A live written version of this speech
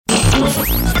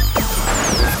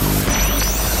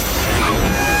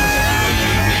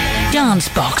Dance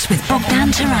Box with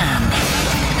Bogdan Taran.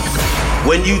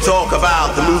 When you talk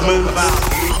about the movement,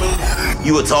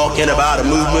 you are talking about a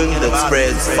movement that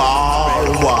spreads far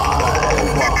and wide.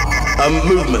 A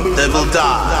movement that will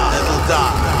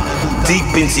dive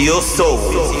deep into your soul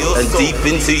and deep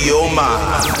into your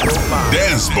mind.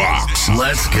 Dance Box.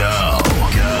 Let's go.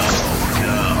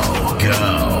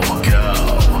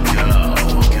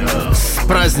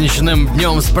 С праздничным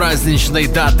днем, с праздничной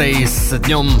датой, с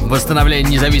днем восстановления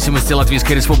независимости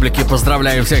Латвийской Республики.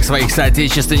 Поздравляю всех своих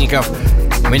соотечественников.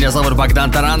 Меня зовут Богдан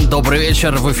Таран. Добрый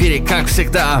вечер. В эфире, как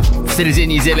всегда, в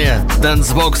середине недели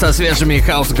Dance Box со свежими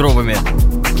хаус-грувами.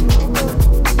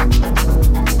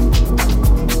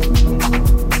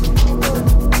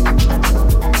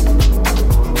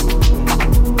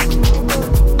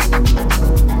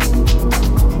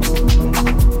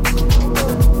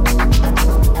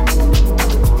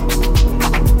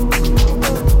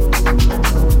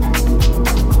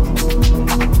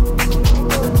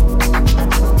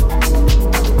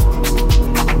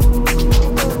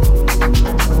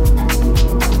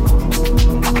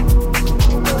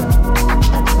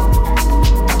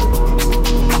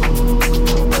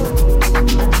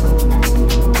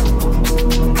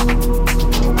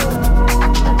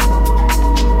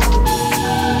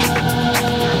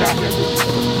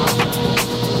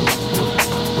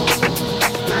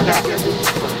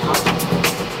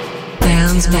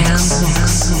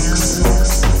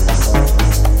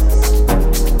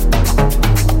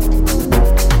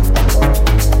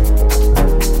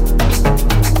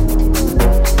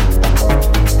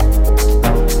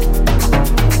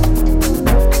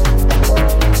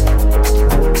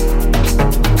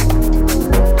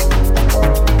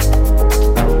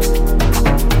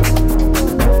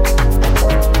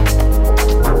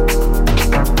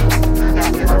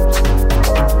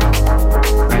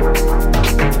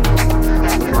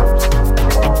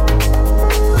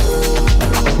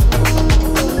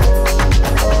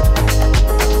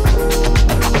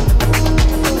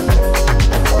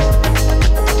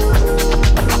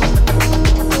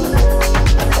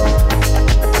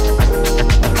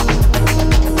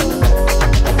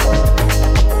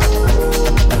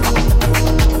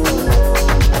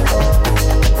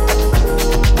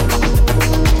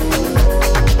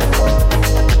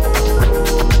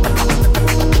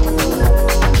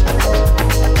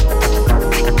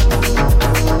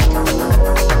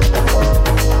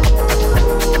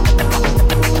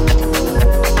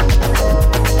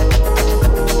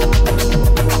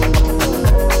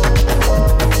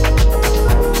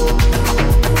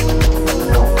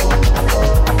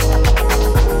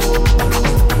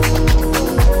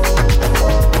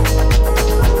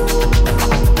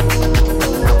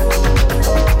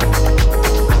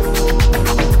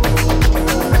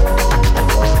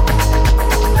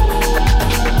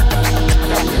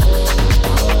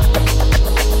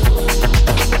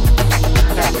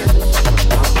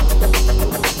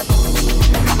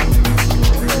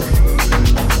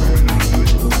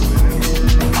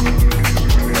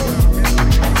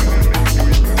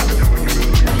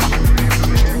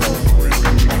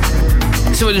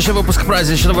 Сегодняшний выпуск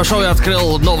праздничного шоу я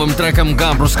открыл новым треком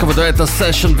гамбургского дуэта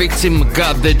Session Victim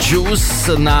Got the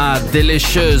Juice на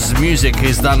Delicious Music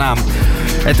издана.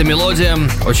 Эта мелодия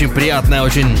очень приятная,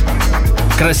 очень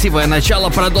красивое начало.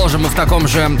 Продолжим мы в таком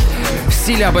же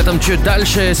стиле, об этом чуть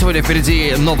дальше. Сегодня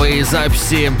впереди новые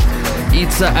записи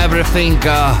It's Everything,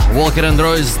 Walker and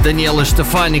Royce, Даниэла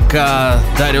Штефаника,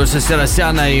 Дариуса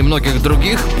Серосяна и многих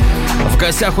других. В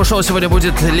гостях у шоу сегодня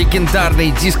будет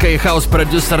легендарный диско- и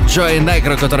хаус-продюсер Джои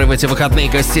Негро, который в эти выходные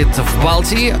гостит в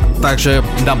Балтии. Также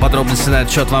дам подробности на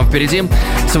этот счет вам впереди.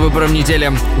 С выбором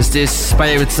недели здесь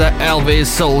появится Elvis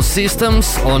Soul Systems.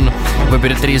 Он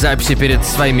выберет 3 записи перед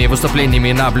своими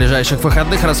выступлениями на ближайших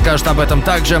выходных. Расскажет об этом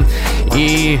также.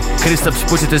 И Кристоф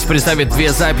Путитис представит 2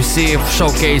 записи в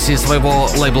шоу-кейсе своего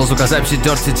лейбла звукозаписи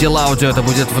Dirty Deal Audio. Это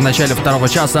будет в начале 2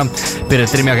 часа перед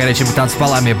 3 горячими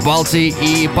танцполами Балтии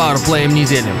и пауэрплеем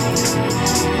недели.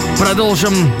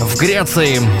 Продолжим в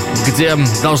Греции, где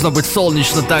должно быть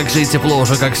солнечно так же и тепло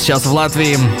уже, как сейчас в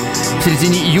Латвии. В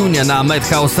середине июня на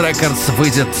Madhouse Records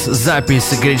выйдет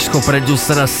запись греческого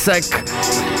продюсера Sek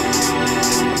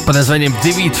под названием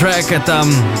DV Track. Это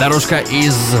дорожка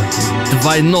из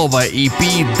двойного EP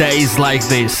Days Like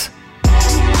This.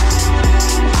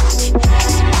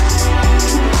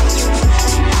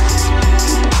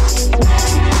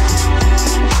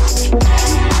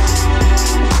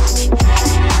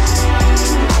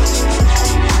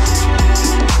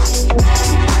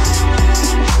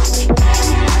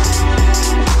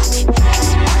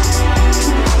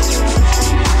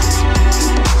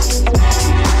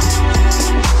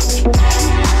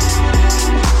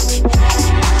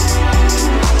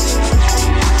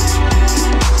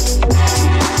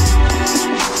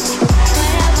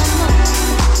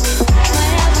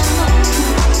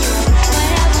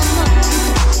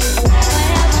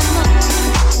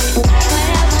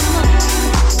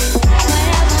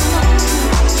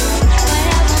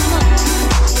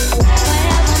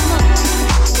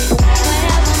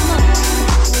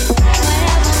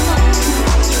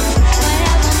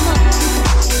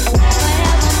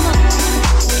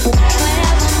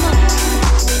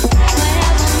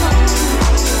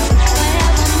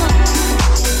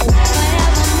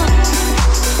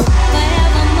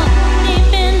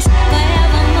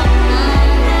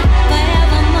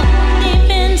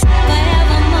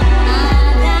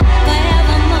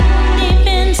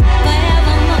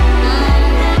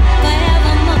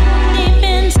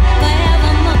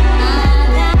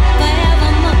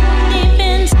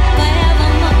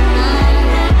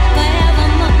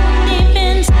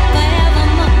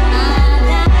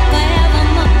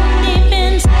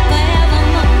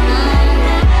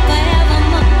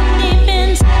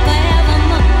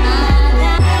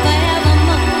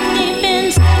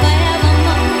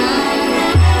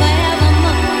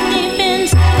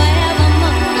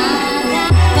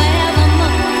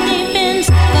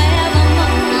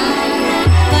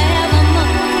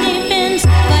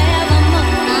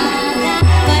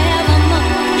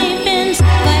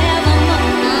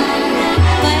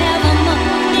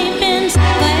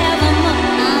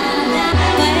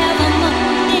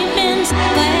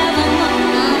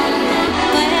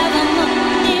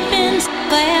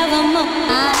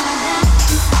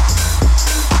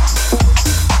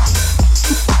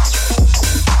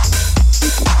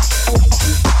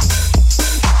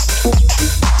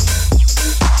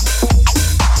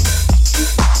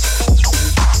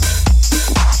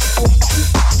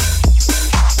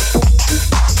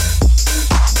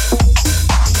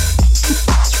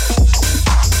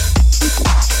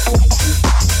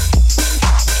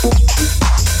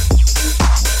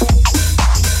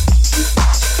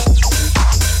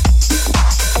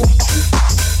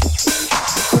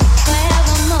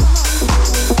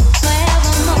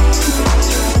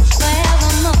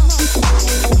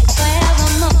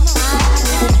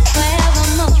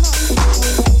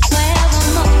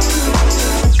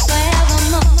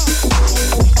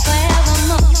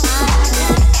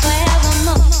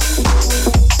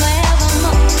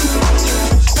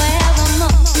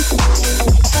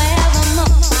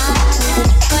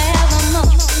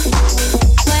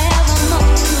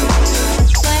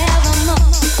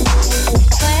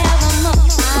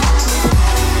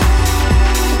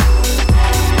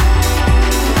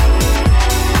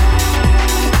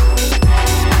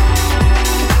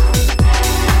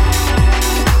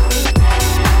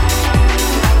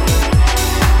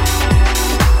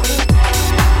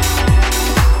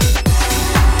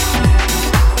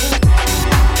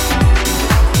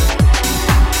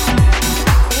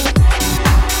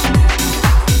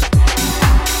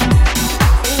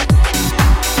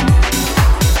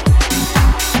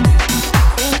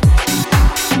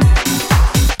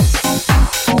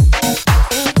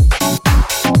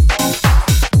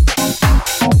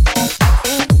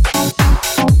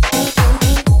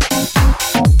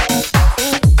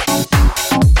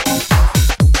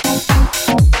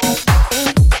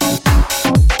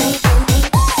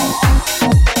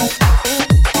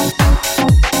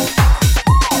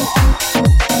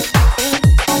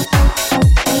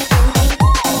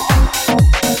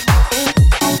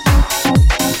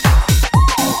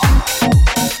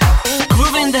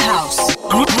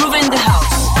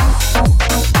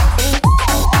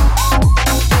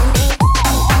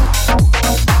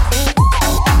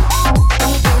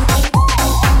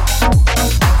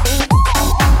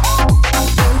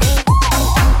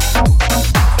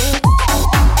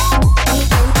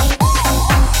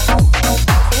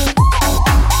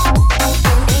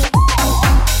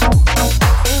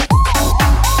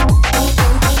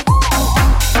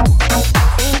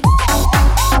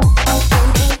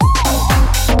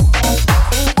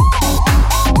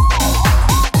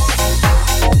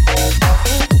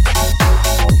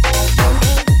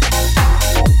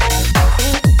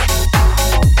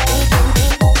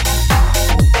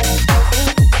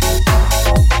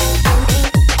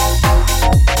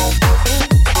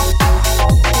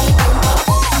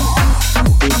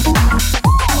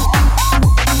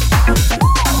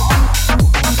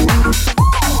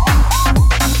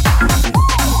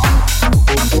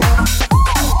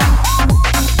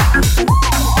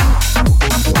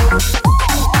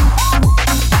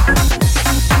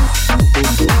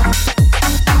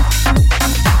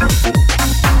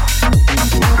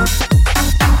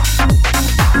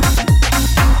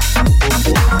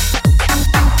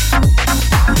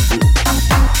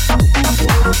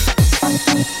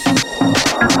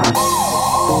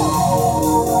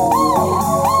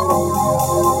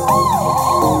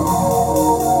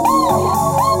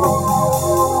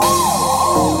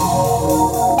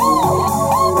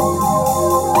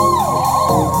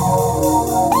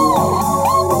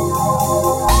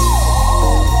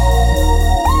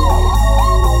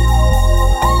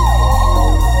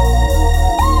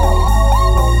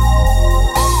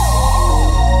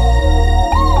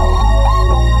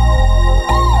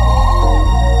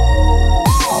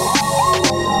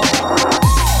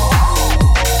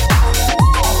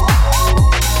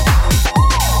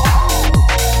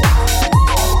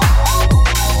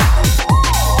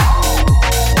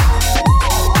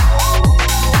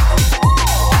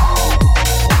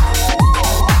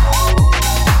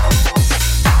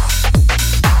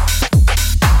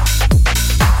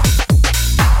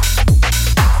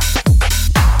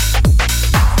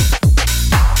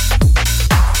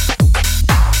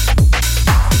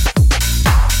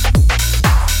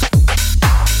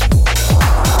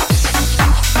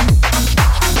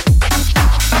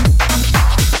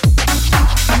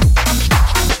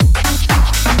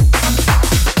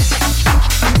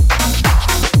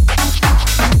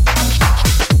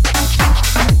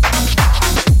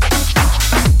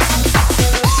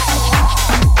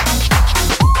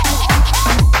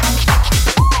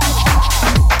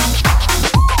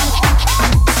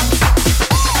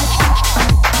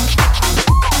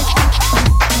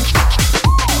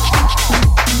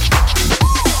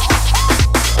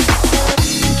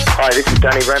 Hi, this is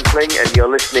Danny Rampling, and you're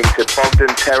listening to Bogdan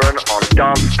Teran on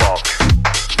Dancebox.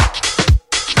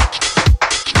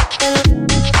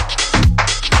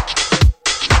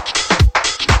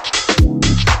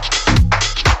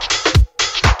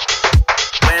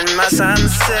 My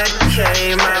sunset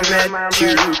came, I met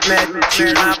you. When my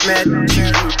sunset came,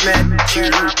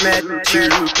 I met you.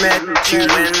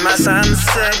 When my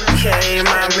sunset came,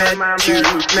 I met you.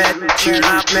 When my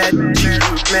sunset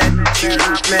came,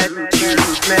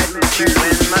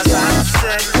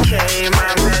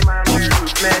 I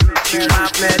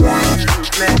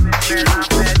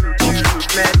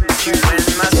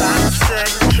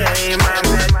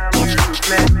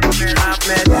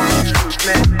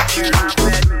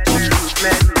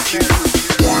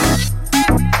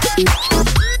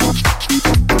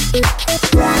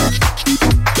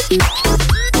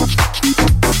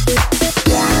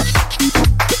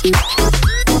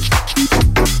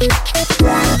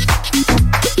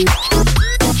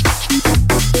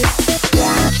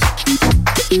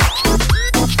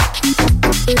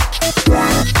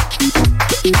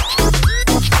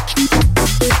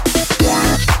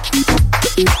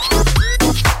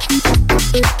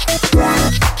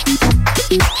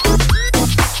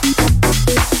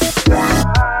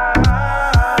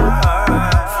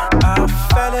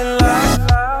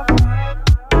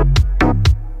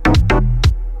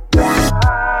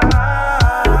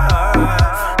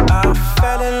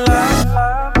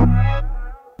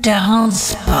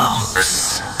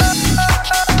Dancebox.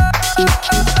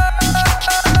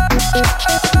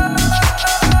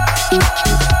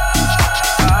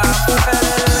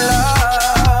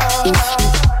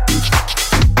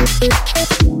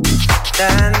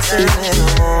 dancing in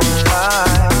the moonlight.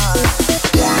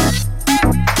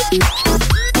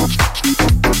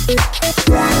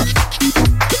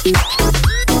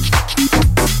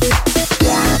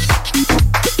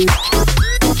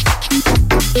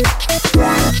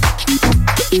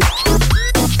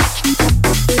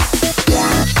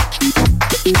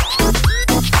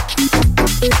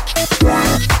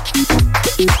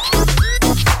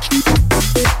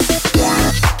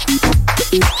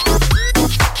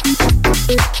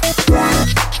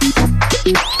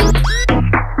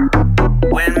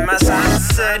 When my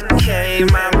sunset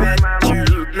came, I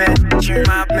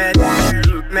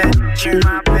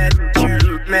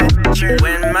met you.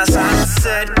 When my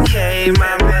sunset came,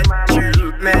 I met you.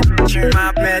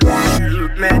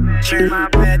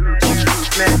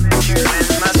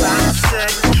 When my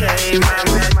sunset came, I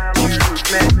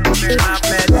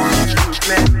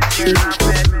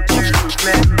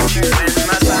met you. When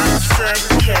my sunset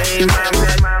came, I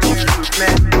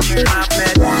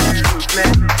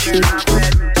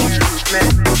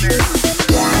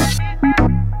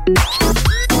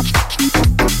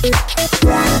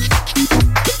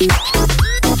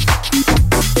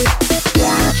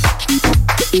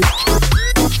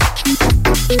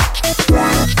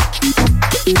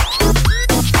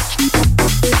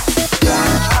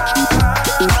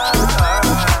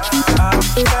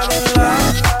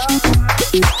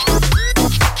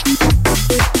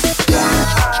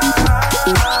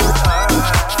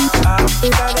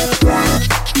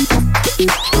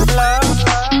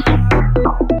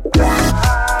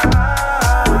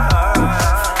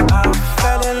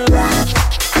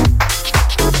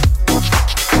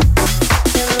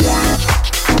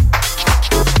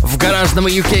гаражном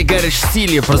UK гараж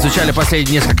стиле прозвучали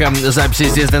последние несколько записей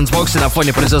здесь в Dancebox на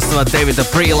фоне производства Дэвида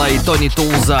Прила и Тони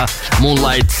Тулза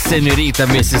Moonlight Senorita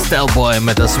вместе с Телбоем.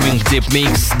 Это Swing Deep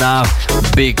Mix на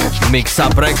Big Mix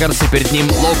Up Records, и перед ним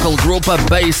локал группа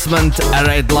Basement, A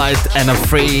Red Light and a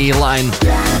Free Line.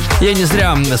 Я не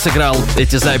зря сыграл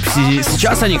эти записи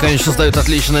сейчас, они, конечно, создают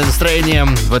отличное настроение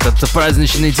в этот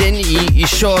праздничный день, и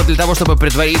еще для того, чтобы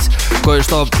предварить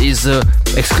кое-что из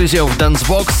эксклюзивов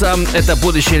Dancebox, это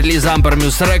будущий релиз Amber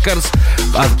Muse Records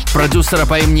от продюсера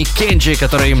по имени Kenji,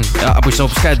 который обычно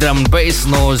выпускает Drum & Bass,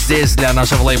 но здесь для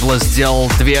нашего лейбла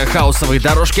сделал две хаусовые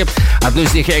дорожки. Одну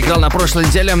из них я играл на прошлой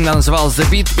неделе, она называлась The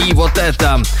Beat, и вот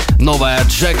это новая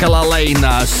Джека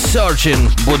Лалейна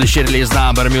Searching, будущий релиз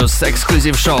на Amber Muse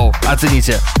эксклюзив шоу.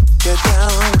 Оцените. Get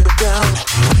down,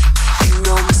 you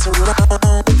don't mess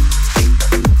around.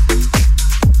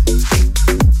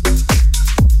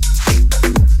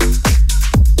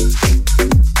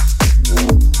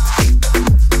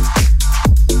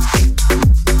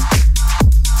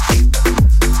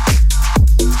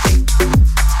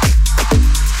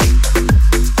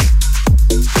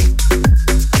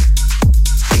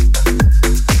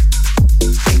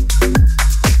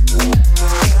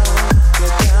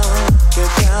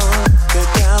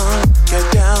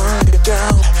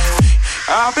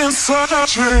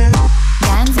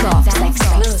 Dancebox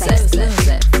exclusive.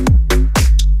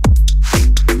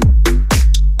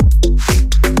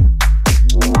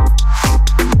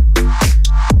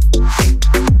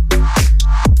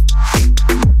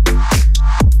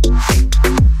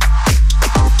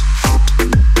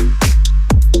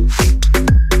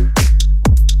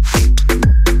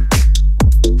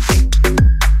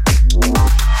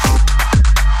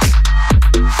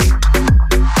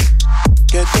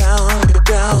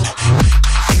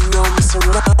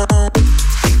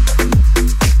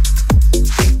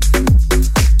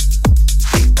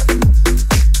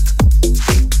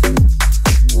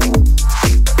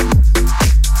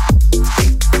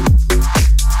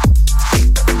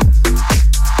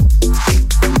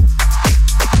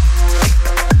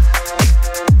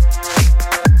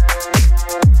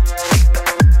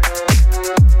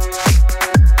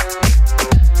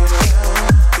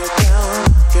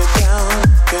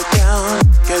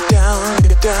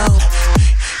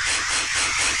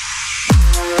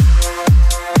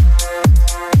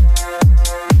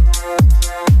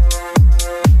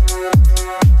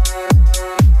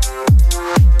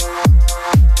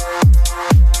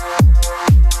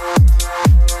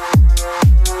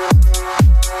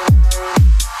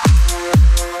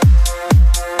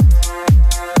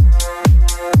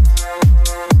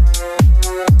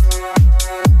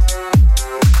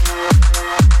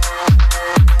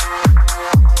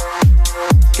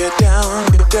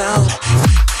 down.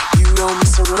 You don't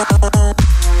mess around.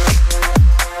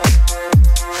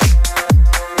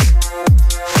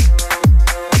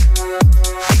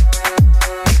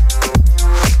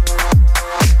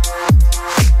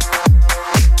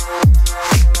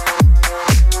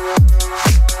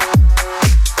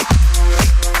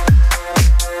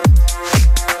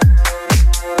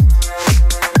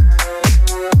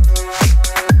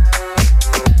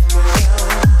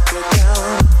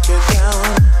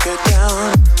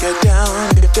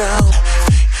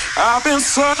 I've been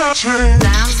searching.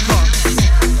 Dance Box.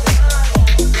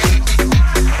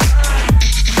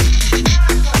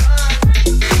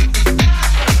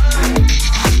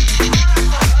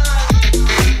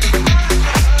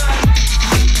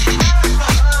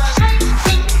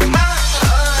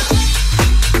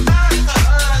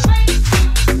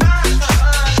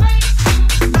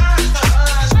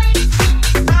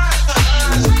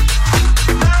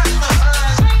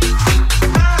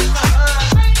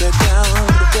 Get down.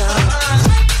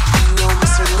 You don't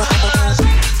mess around.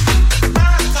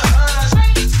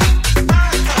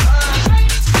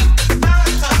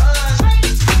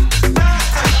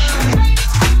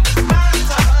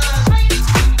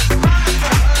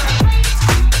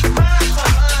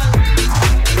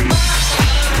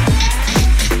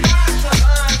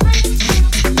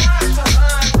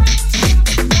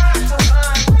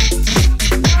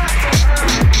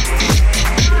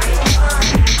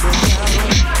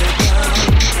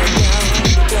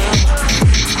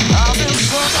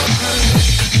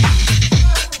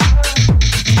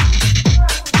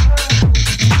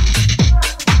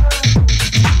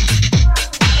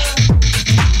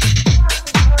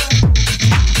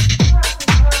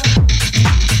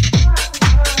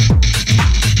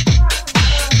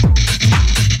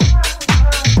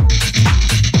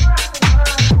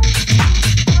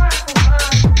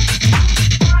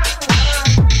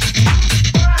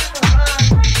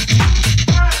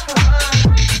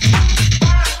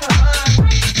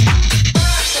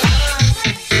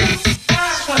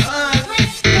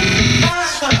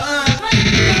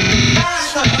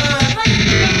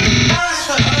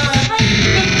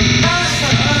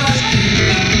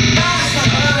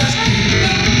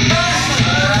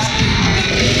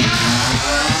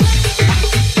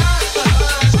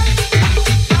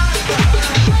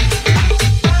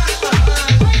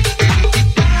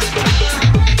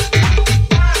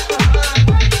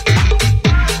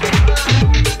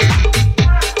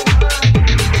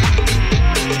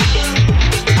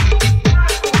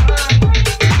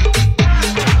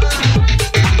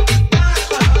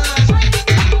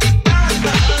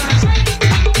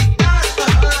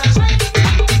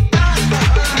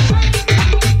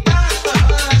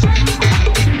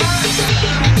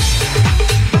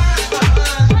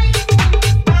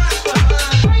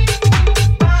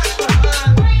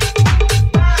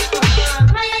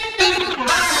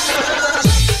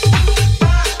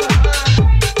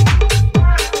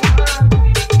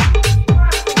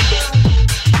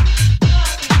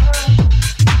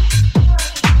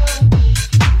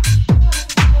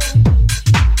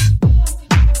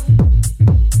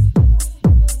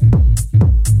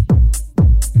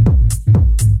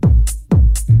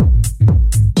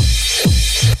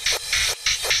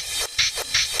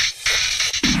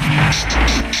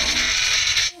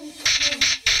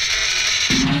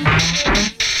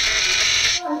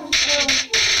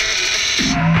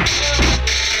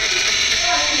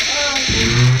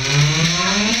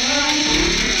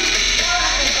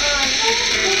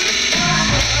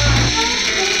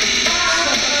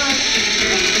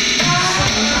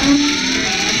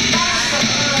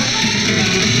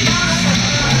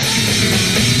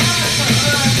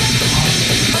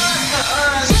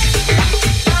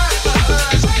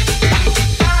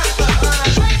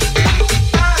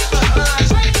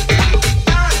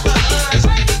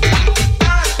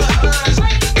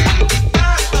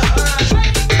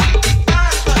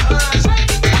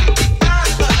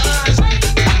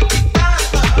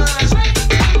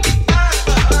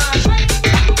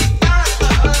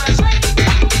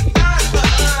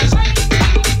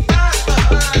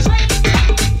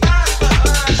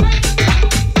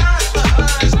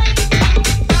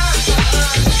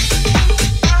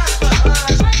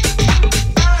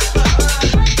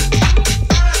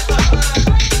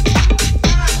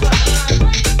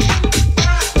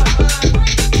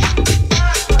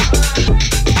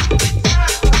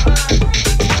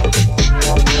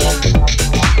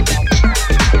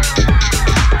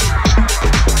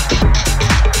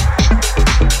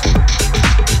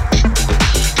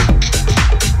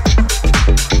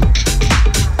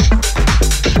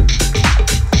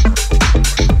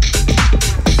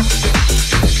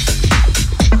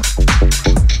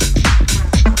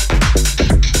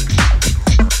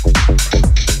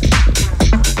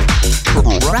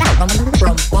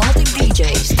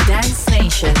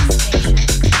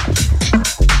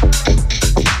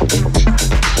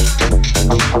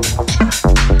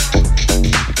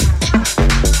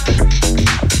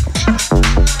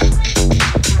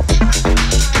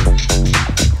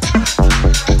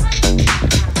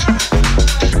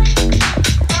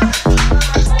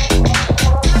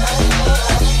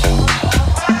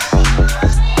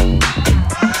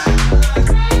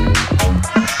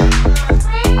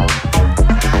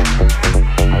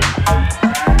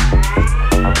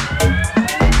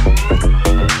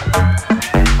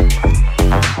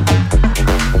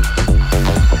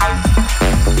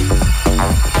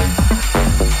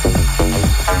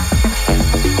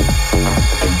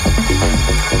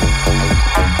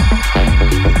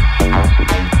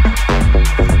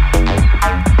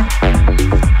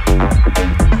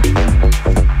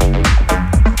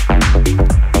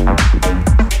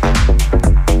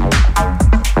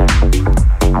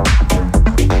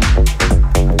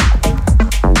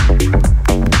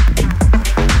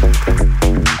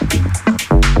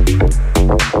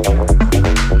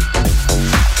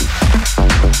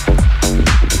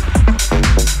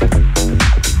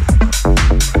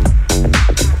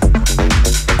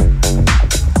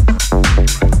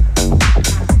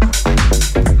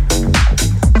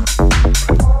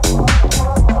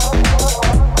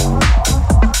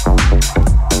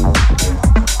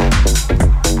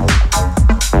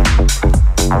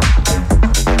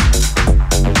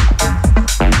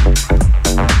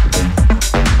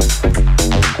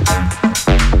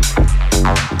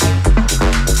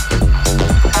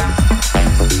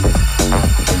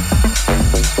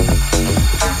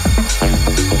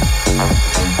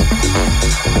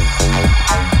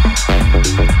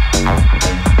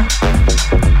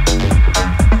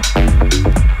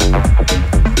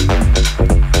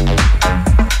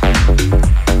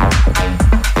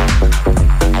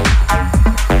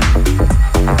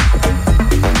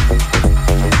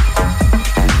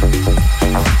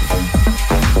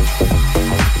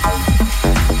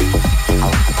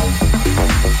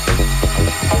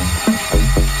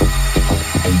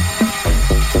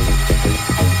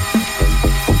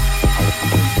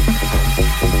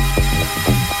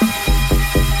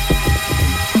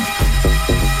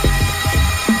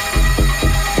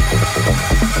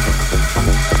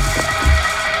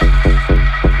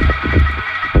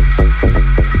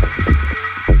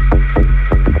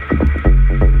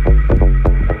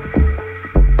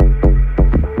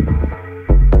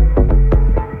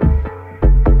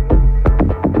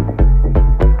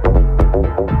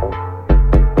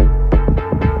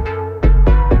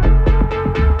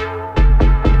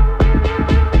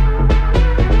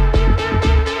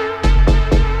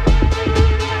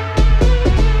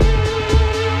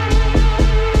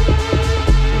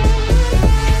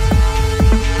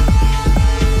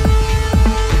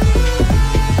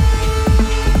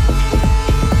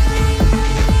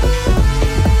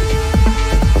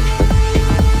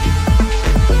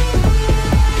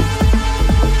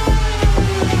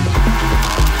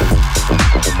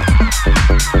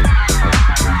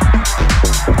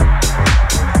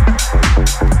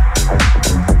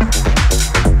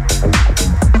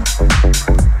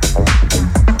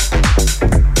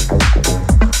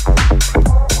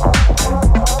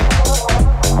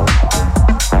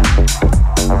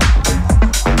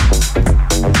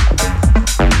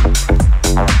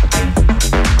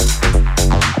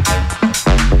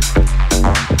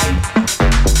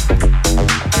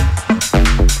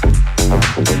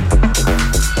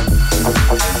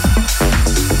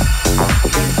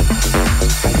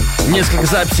 несколько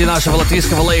записей нашего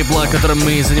латвийского лейбла, которым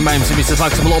мы занимаемся вместе с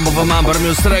Максом Ломовым. Amber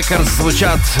Muse Records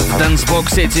звучат в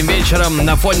дэнсбоксе этим вечером.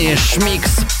 На фоне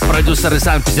Шмикс, продюсер из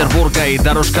Санкт-Петербурга, и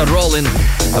дорожка Роллин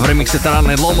в ремиксе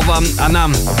Тарана и Ломова. Она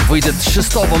выйдет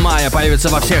 6 мая, появится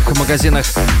во всех магазинах,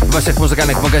 во всех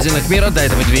музыкальных магазинах мира. До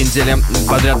этого 2 недели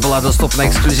подряд была доступна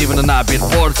эксклюзивно на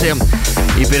Битпорте.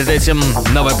 И перед этим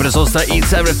новое присутствие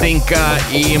It's Everything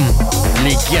и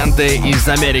легенды из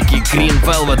Америки Green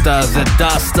Velvet, The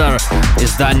Duster,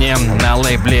 издание на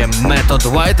лейбле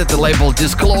Method White, это лейбл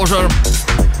Disclosure.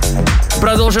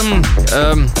 Продолжим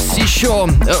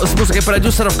с музыкой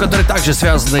продюсеров, которые также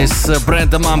связаны с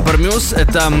брендом Amber Muse.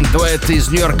 Это дуэт из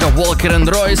Нью-Йорка Walker and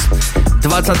Royce.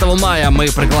 20 мая мы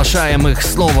приглашаем их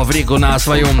снова в Ригу на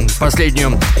свою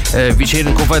последнюю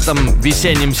вечеринку в этом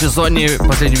весеннем сезоне.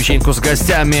 Последнюю вечеринку с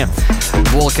гостями.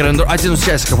 Один из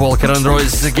участников Walker and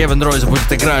Royce, Гевин Ройс,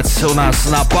 будет играть у нас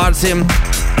на парте.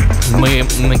 Мы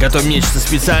готовим нечто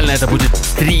специальное. Это будет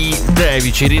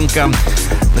 3D-вечеринка,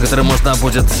 на которой можно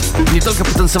будет не только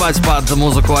потанцевать под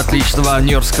музыку отличного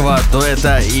нью-йоркского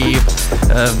дуэта и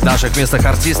наших местных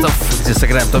артистов, где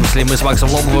сыграем в том числе и мы с Максом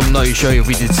Ломовым, но еще и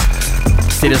увидеть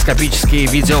стереоскопические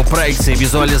видеопроекции,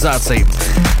 визуализации.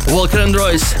 Walker and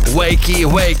Royce, Wakey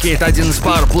Wakey, это один из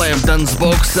пауэрплеев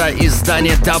дэнсбокса,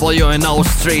 издание WNO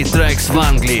Street Tracks в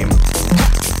Англии.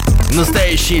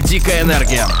 Настоящая дикая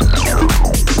энергия.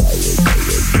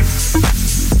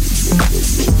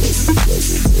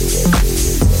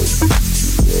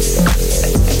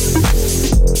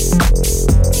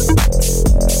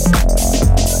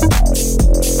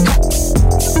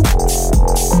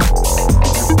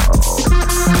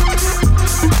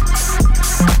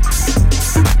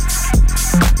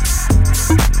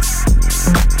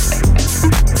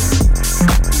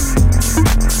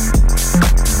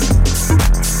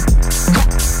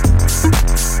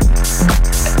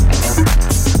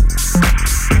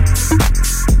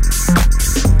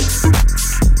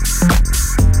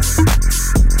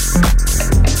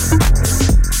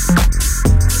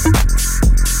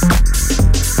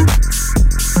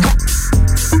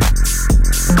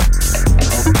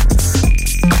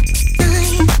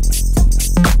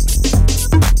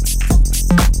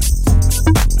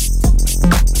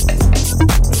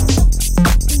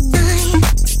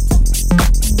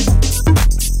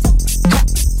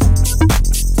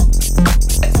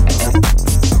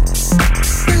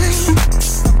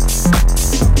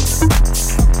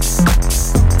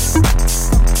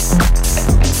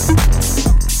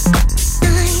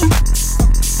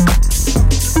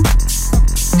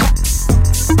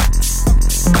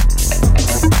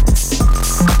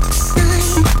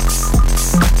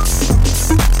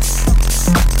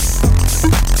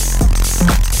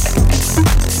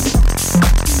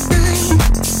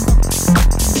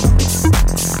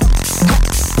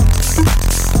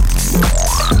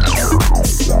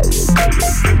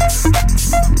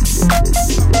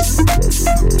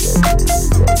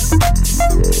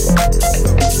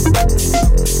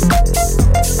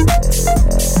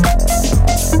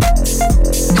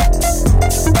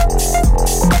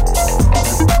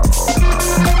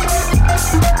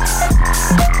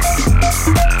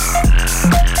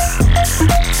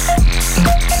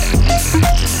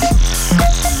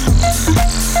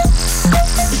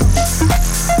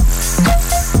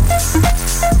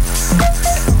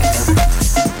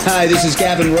 Hi, this is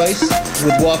Gavin Royce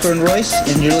with Walker and Royce,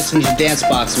 and you're listening to Dance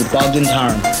Box with Bogdan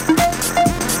Taran.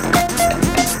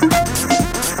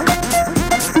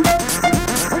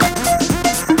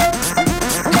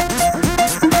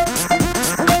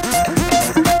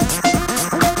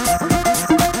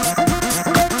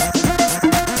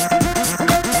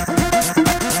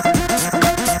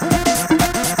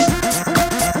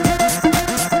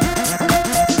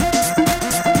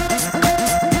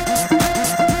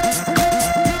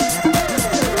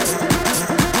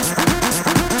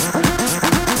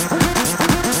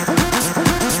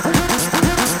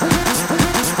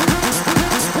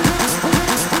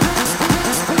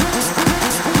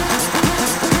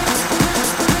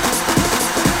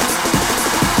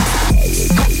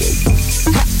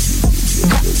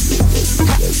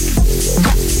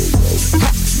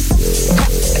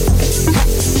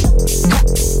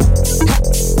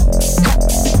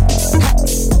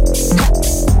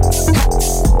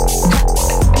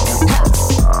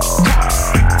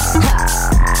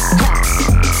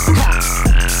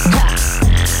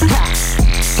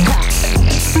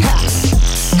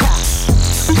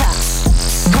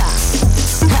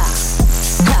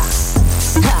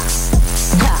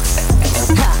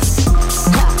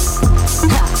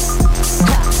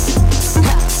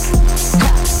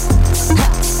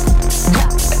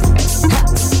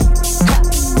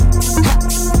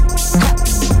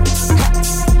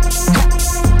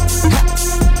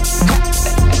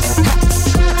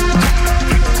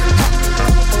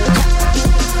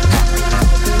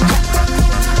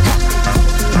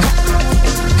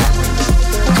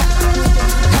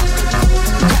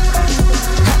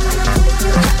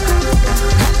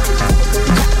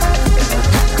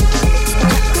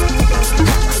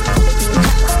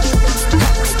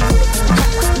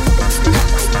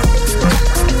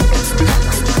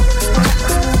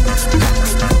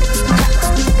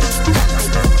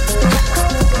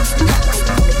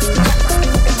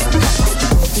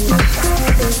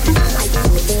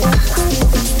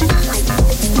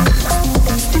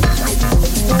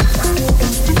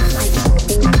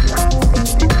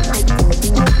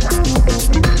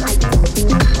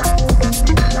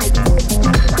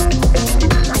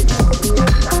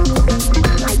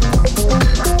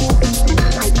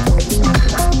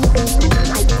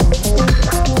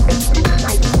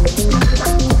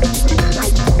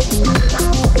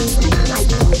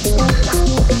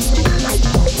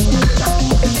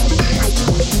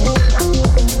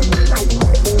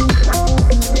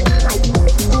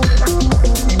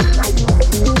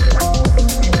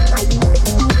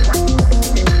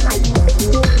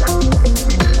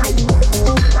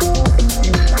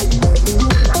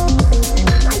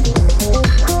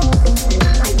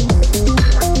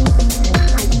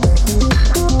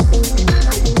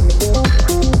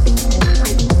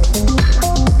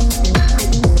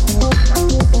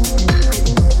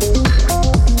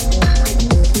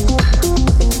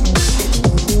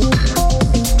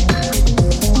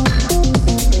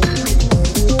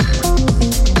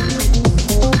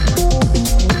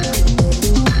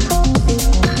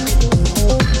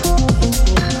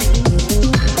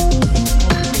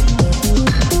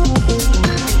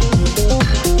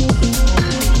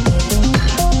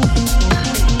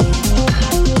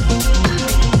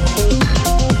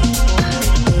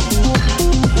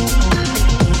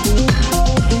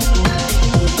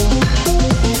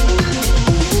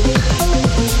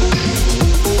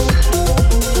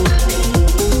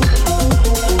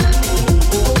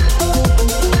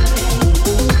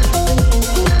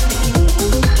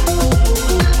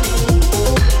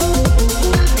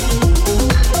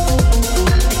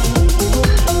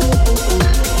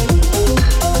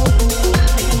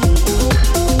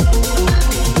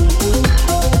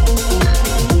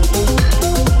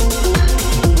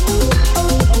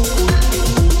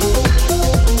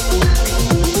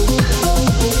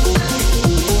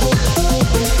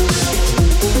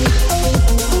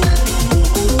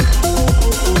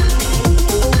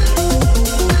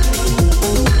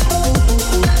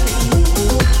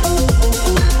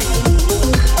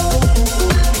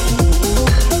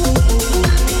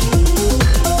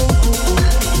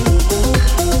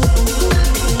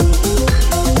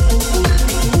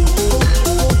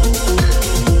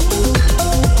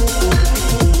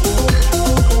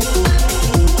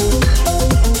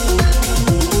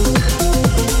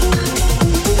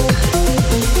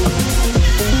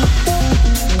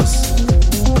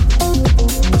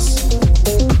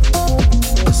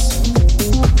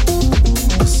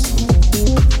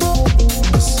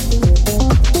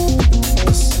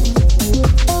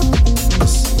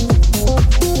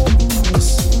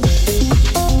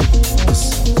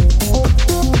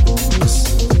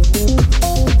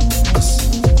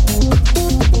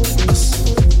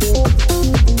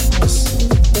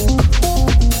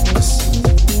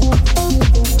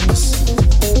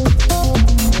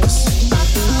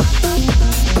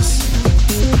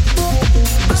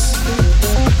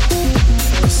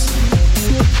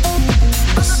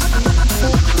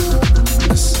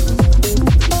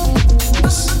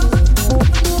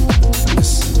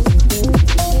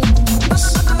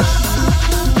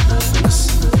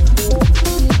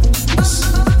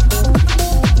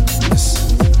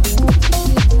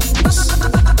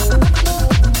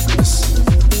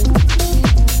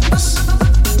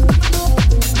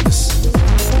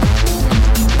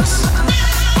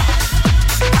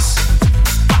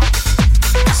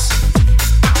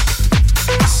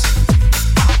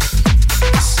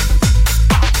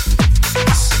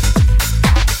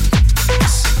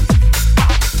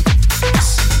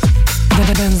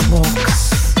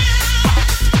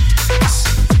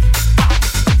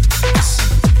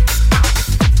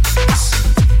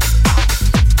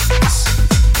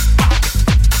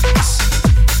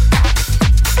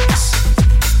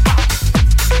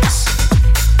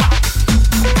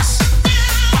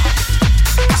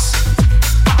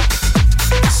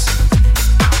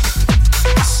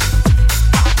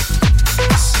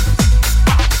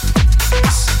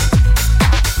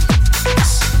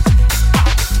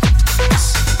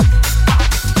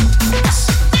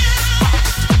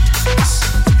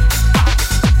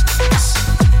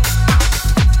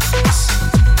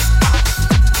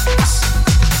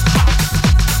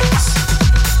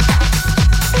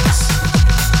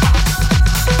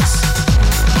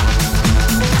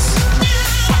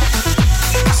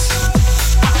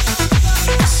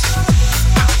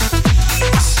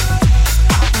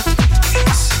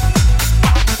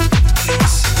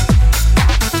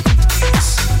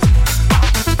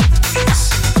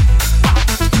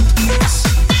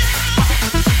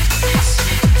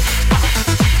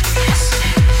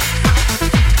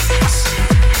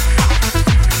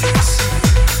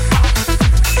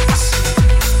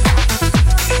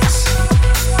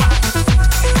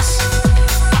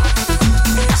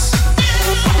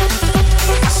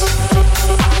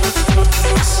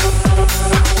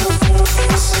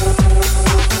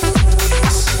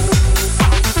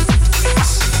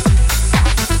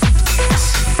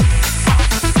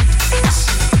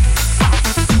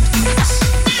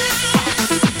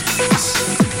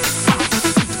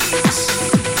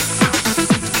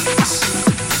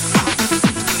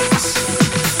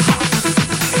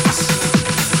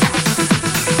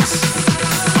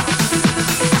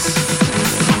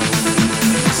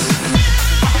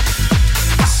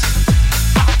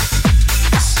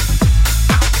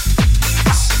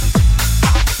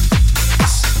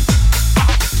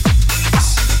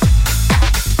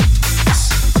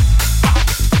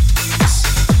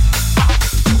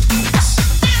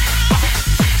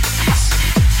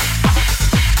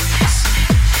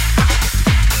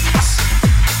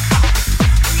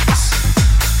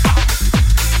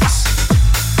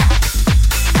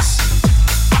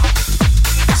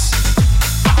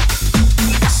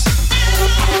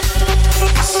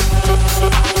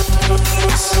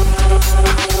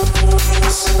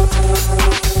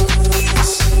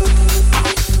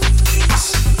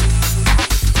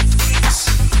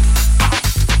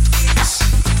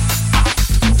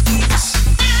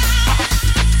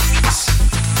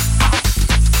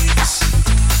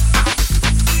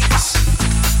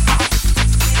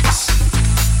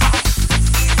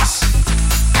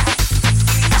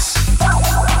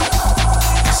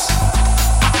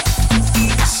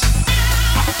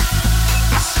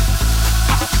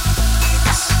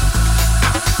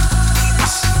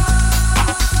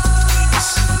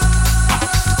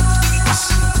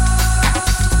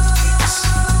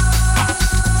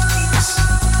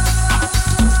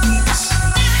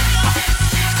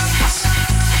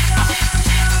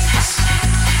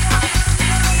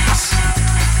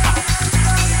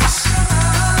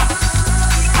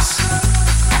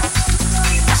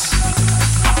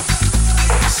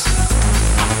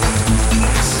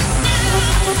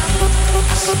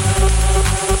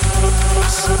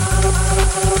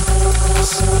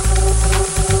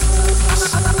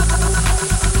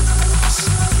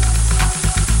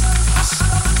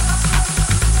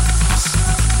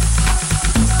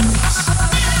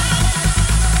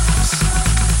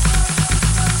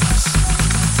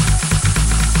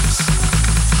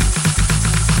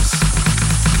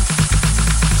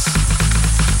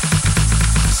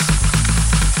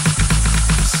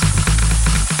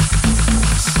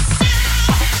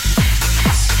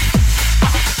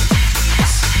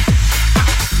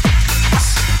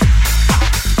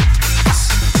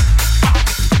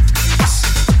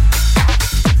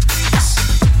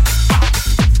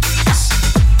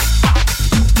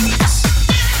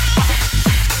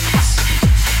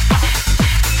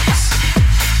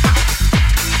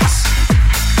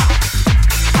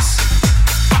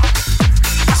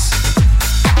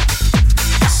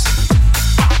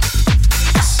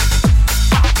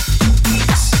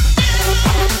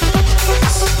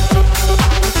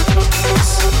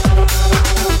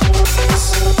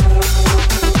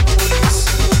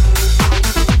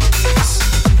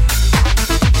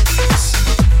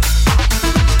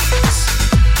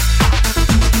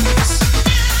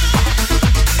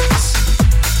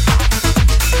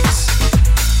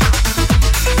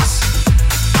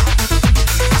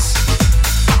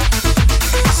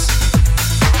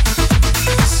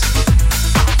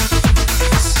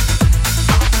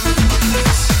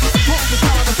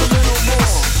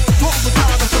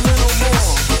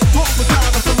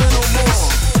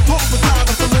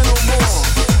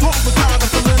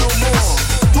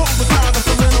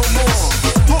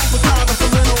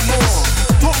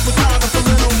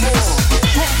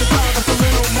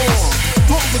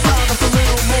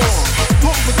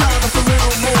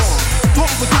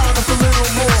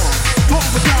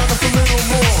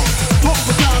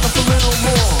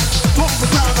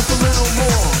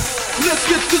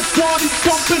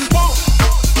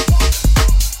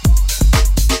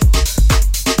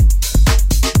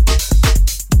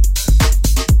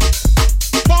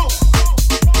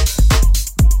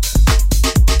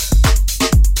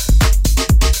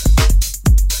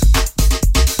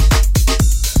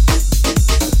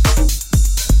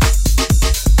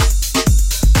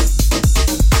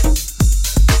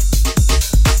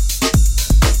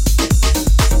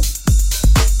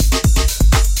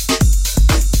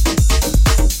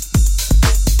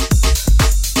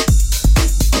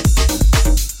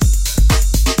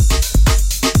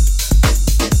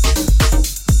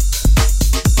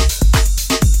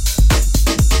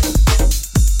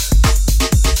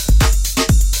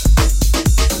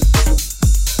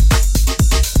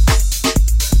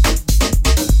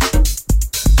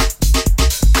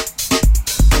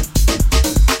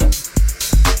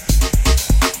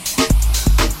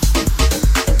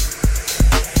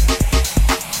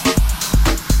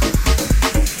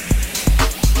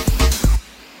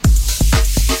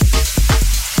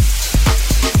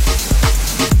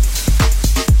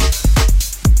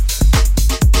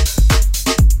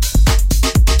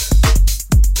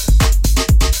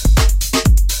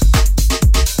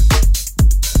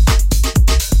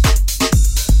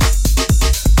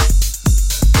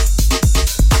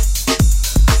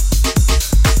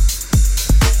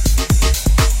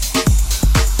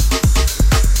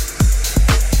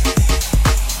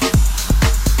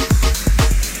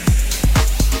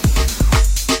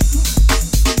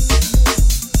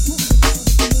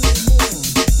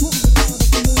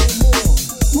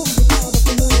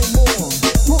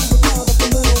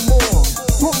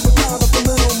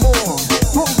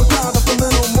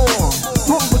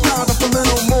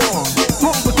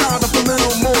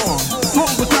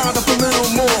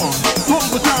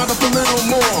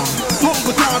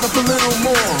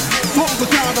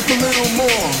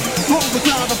 Hold the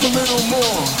crowd up a little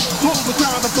more. Hold the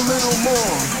crowd up a little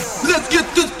more. Let's get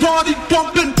this party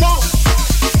pumping, pump.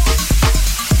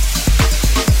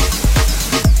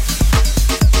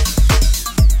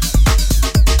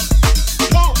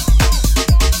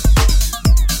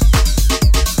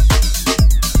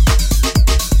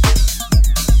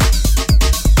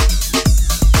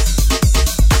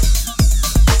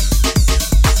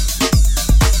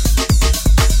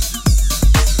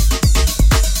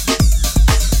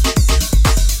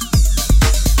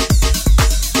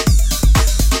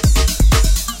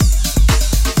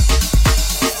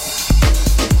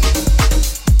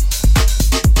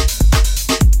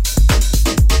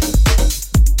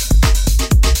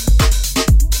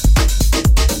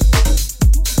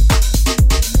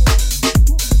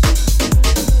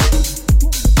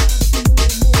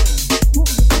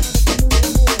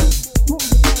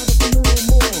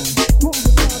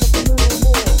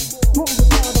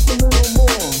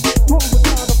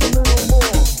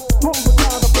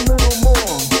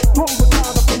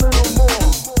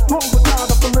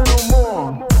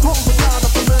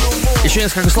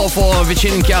 Несколько слов о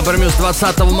вечеринке Upper Muse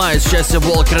 20 мая с участием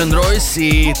Walker & Royce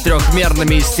и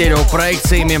трехмерными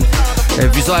стереопроекциями,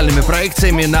 визуальными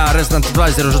проекциями. На Resident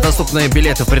Advisor уже доступны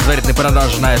билеты в предварительной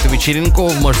продаже на эту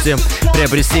вечеринку. Можете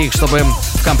приобрести их, чтобы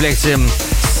в комплекте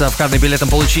с входным билетом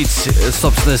получить,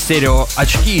 собственно,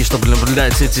 стереоочки, чтобы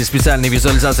наблюдать эти специальные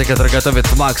визуализации, которые готовит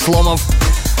Макс Ломов.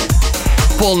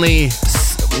 Полный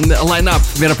лайнап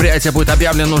мероприятия будет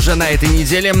объявлен уже на этой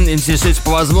неделе. Интересуйтесь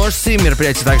по возможности.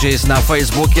 Мероприятие также есть на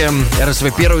Фейсбуке.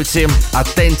 РСВПируйте,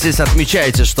 аттентесь,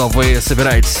 отмечайте, что вы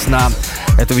собираетесь на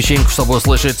эту вечеринку, чтобы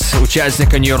услышать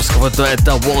участника нью-йоркского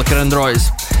дуэта Walker &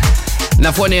 Royce.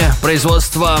 На фоне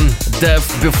производства Death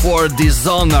Before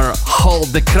Dishonor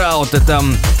Hold the Crowd. Это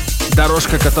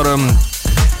дорожка, которую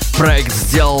проект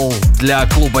сделал для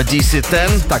клуба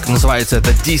DC-10. Так называется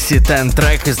это DC-10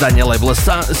 трек, издание лейбла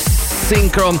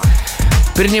Synchro.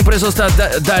 Перед ним производство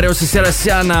Дариуса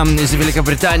Сиросяна из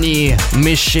Великобритании,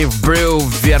 Mischief Brew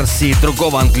в версии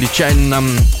другого англичанина,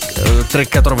 трек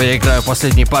которого я играю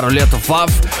последние пару лет,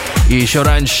 Вав. И еще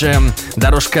раньше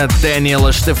дорожка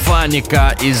Дэниела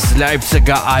Штефаника из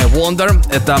Лейпцига, I Wonder.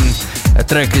 Это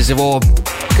трек из его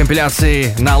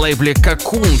компиляции на лейбле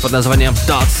Cocoon под названием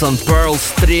Dots and Pearls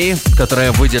 3,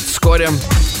 которая выйдет вскоре.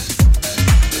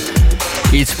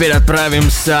 И теперь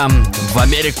отправимся в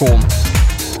Америку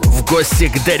в гости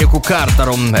к Дереку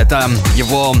Картеру. Это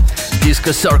его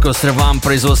Disco Circus ревамп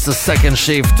производства Second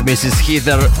Shift, Mrs.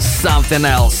 Heather, Something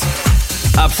Else.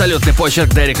 Абсолютный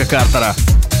почерк Дерека Картера.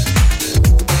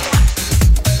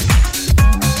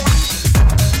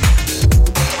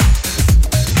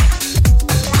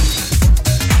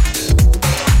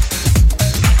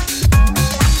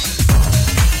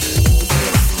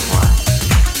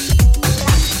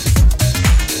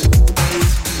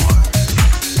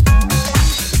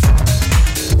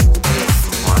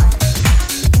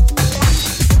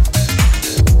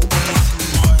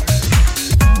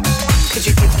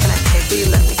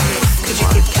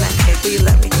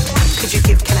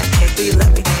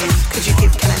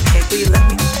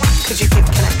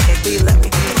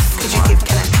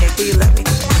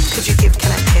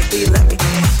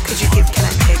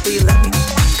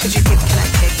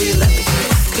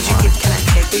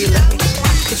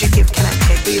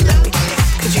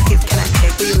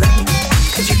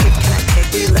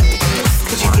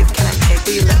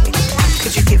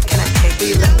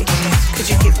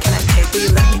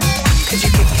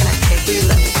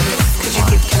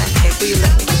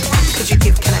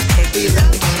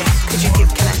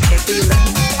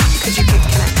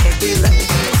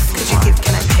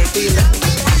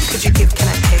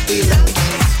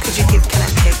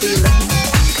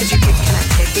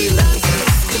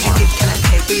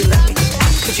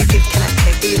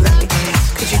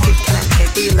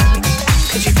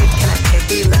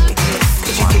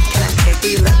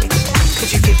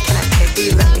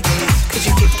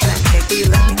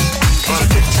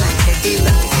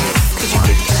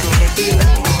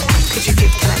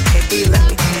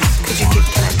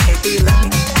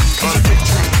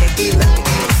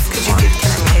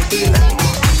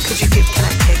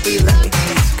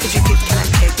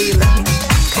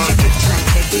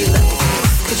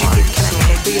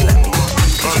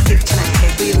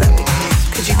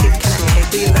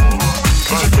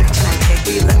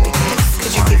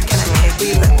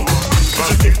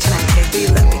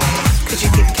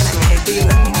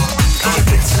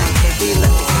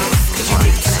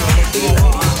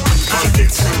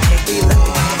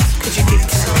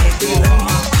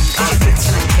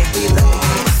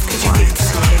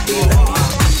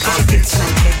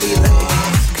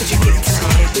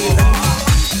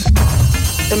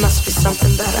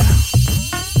 something better.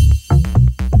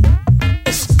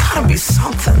 It's gotta be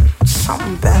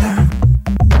something better.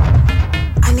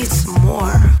 I need some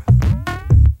more.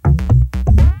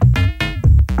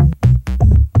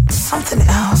 Something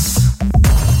else.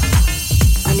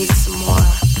 I need some more.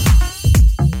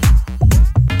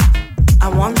 I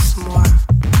want some more.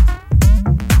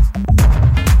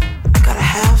 I gotta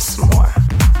have some more.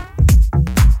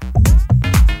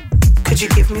 Could you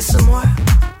give me some more?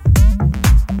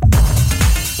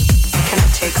 Can I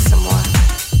take some more?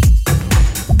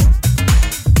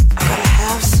 I gotta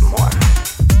have some more.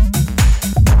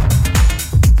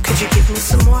 Could you give me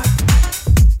some more?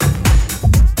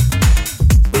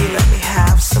 Will you let me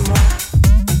have some more?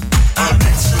 I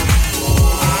need some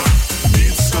more.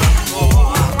 Need some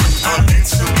more. I need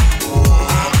some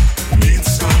more. Need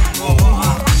some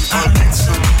more. I need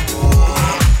some more.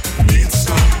 Need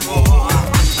some more.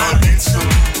 I need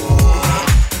some more.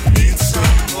 Need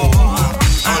some more.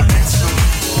 I need some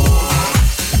more.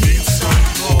 Need some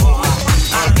more.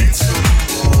 I need some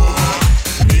more.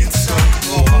 Need some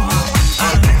more. I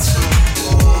need some more. Need some more. I need some more. Need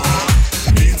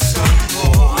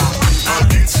some more. I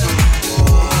need some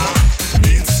more.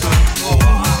 Need some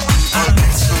more. I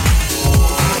need some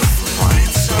more. Need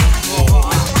some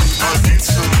more. I need some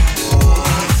more.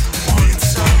 Need some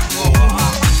more.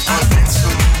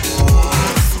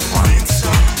 I need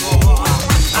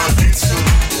some more. Need some more.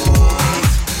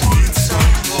 I need some more. Need some more. I need some more. Need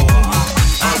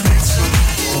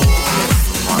some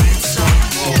more. I need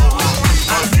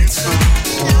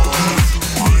some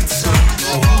more. Need some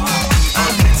more. I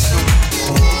need some more. Need some more.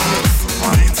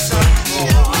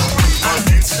 I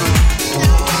need some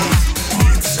more.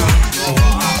 Need some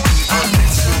more. I need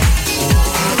some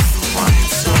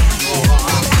more. Need some more.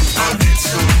 I need some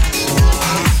more.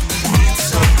 Need some more.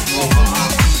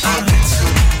 I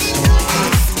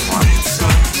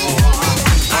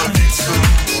need some more.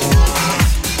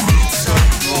 Need some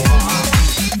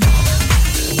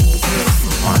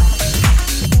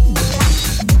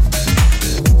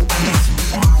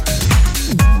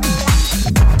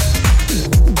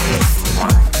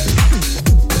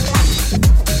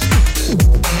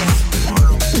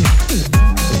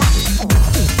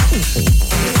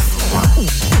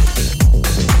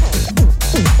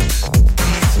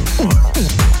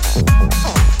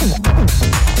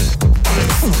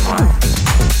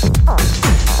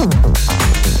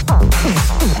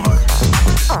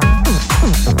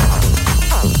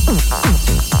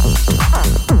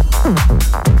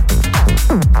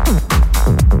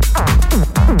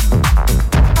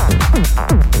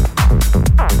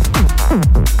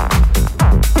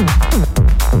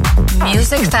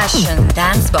Music Fashion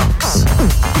Dance Box.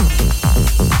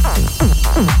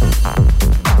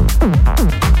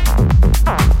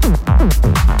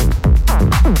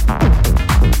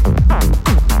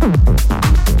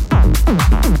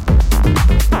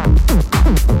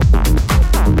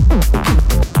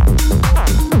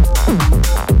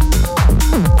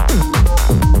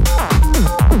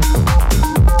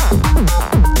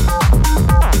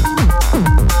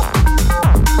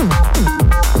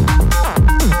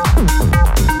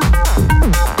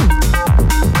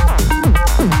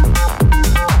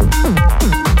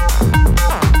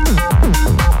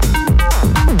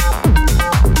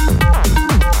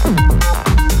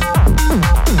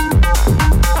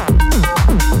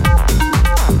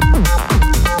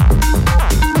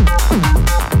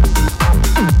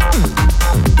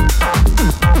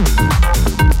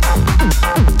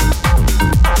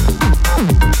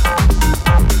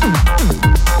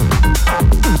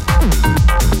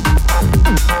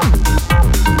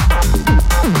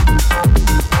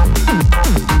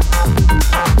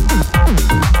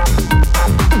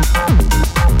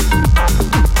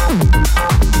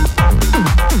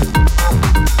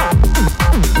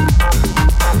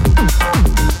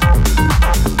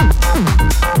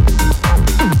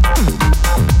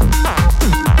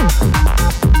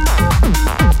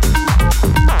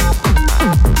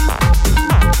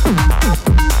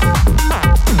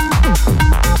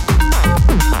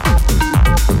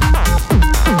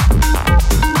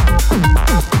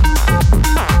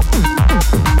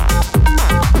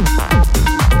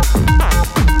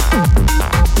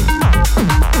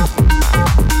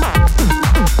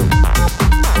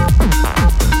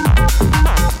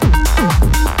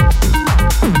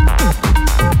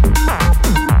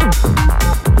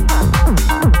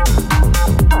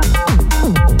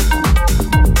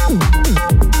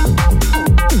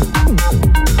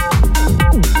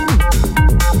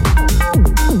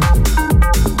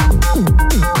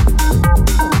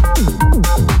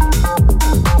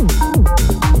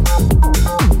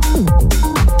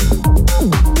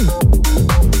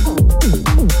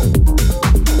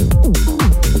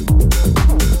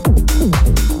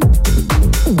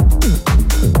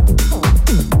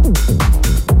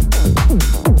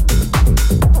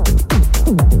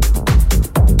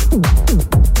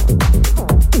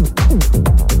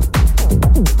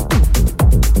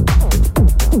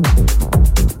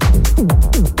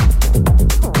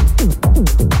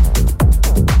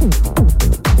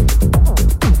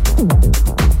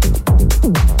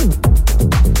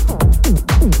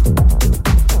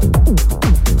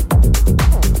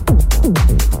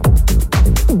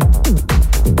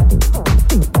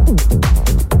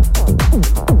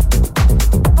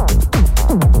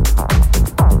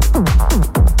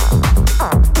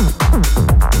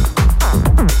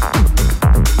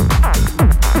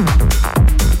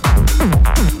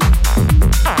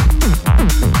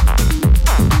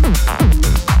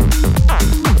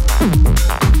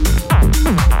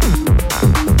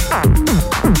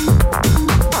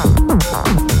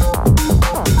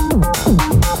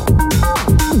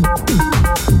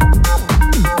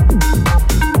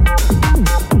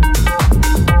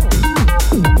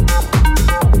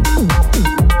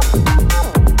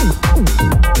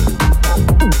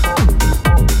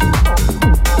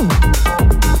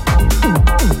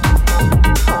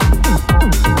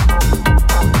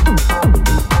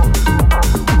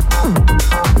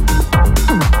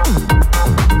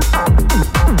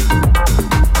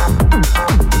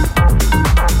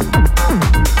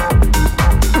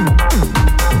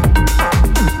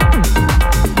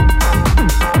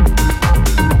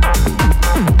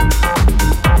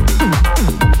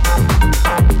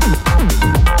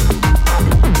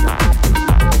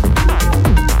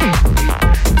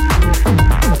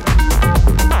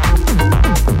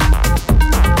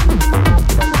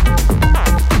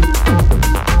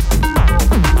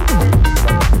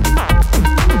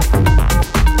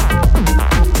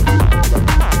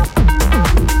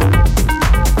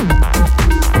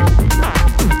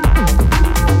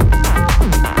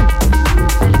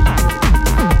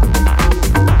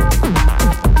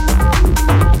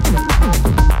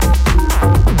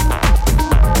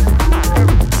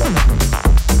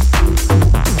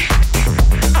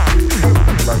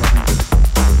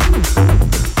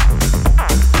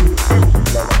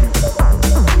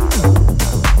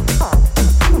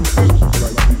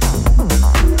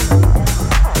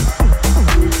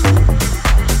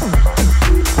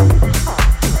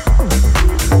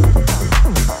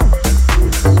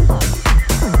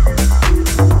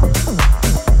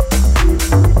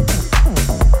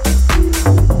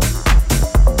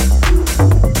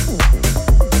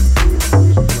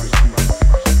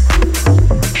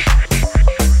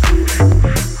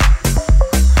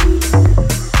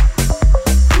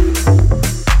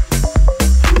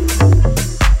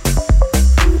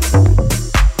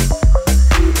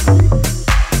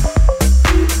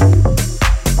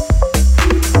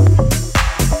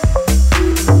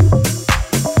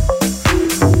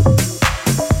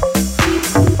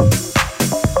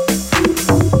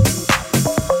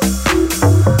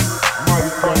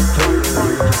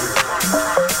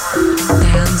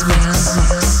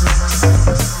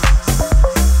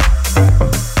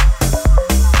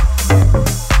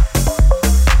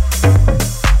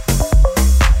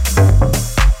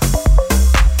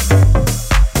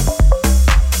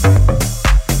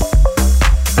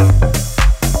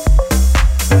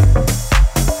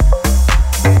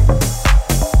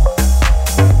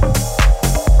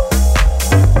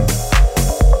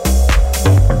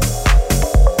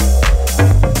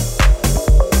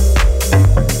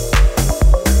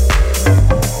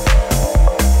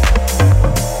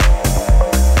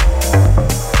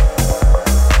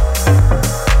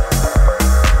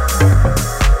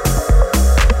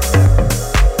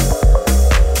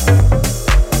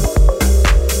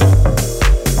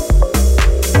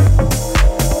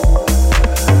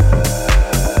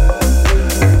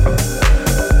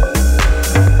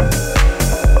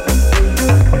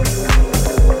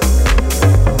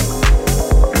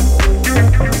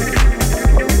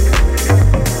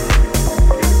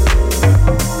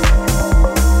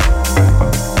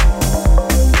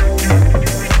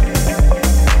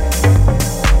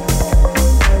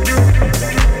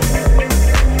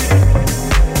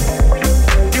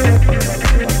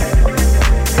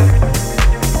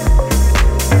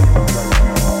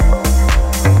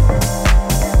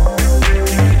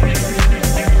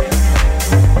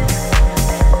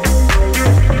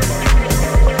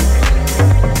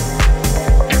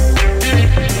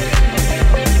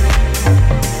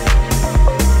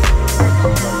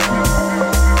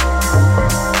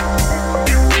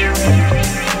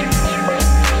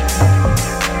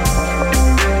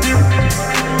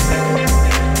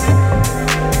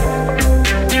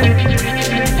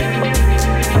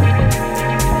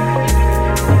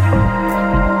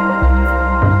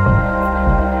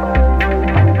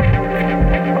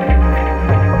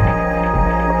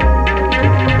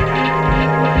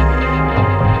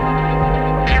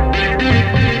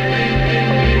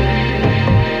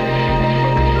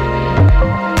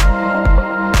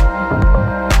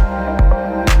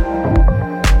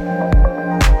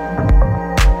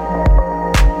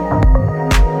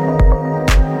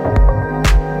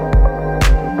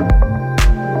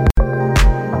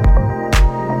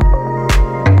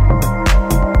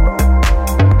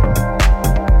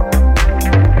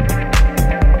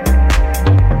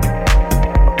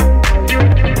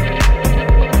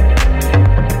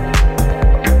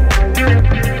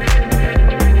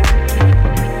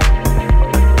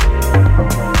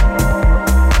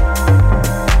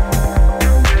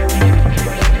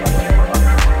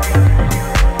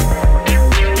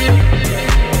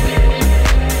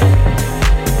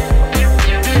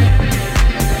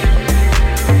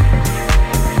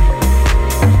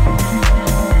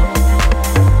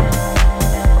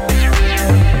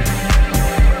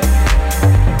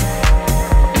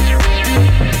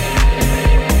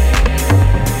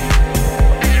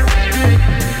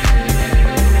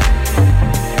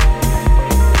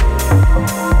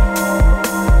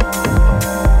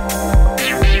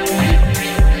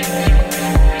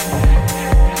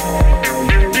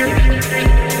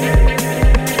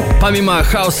 Помимо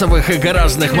хаусовых и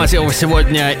гаражных мотивов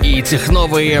сегодня и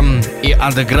техновые, и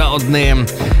андеграундные.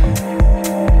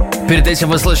 Перед этим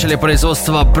вы слышали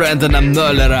производство Брэндона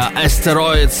Мюллера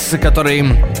 «Asteroids»,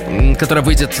 который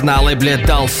выйдет на лейбле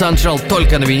Dull Central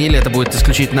только на виниле. Это будет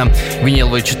исключительно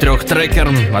виниловый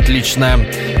 4-трекер.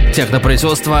 Отличное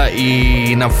технопроизводство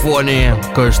и на фоне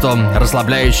кое-что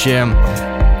расслабляющее.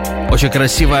 Очень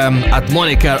красивая от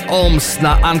Monica Ohms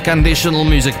на Unconditional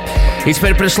Music. И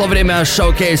теперь пришло время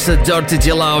шоу-кейса Dirty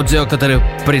Deal Audio, который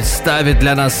представит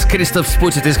для нас Кристоф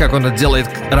Спутитис, как он это делает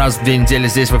раз в 2 недели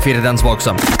здесь в эфире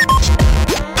Dancebox.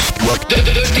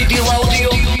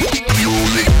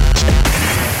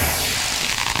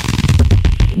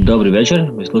 Добрый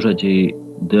вечер, вы слушаете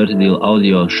Dirty Deal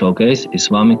Audio Showcase, и с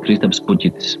вами Кристоф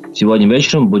Спутитис. Сегодня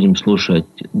вечером будем слушать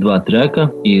 2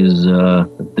 трека из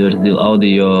Dirty Deal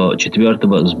Audio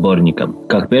 4-го сборника.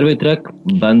 Как первый трек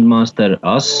Bandmaster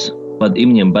Us. Под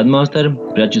именем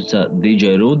Bandmaster прячутся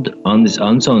DJ Rude, Андис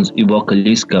Ансонс и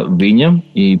вокалистка Виня.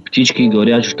 И птички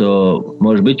говорят, что,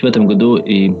 может быть, в этом году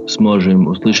и сможем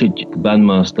услышать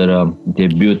Bandmaster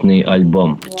дебютный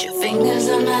альбом.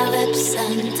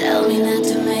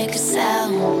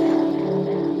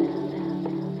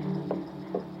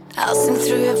 I'll sing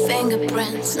through your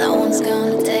fingerprints, no one's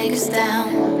gonna take us down.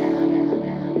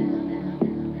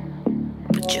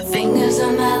 Put your fingers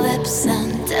on my lips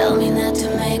and tell me not to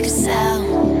make a sound.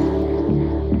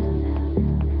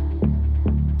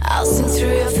 I'll sing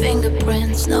through your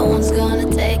fingerprints, no one's gonna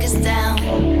take us down.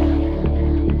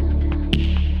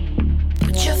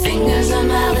 Put your fingers on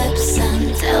my lips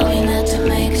and tell me not to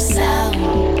make a sound.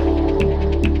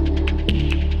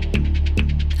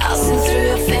 I'll sing through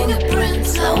your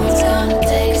fingerprints, no one's gonna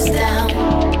take us down.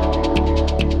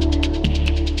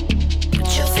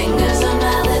 Put your fingers on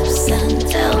my lips and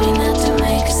tell me not to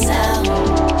make a sound.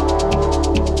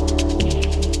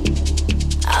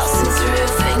 I'll sing through your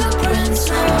fingerprints,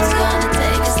 no one's gonna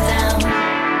take us down.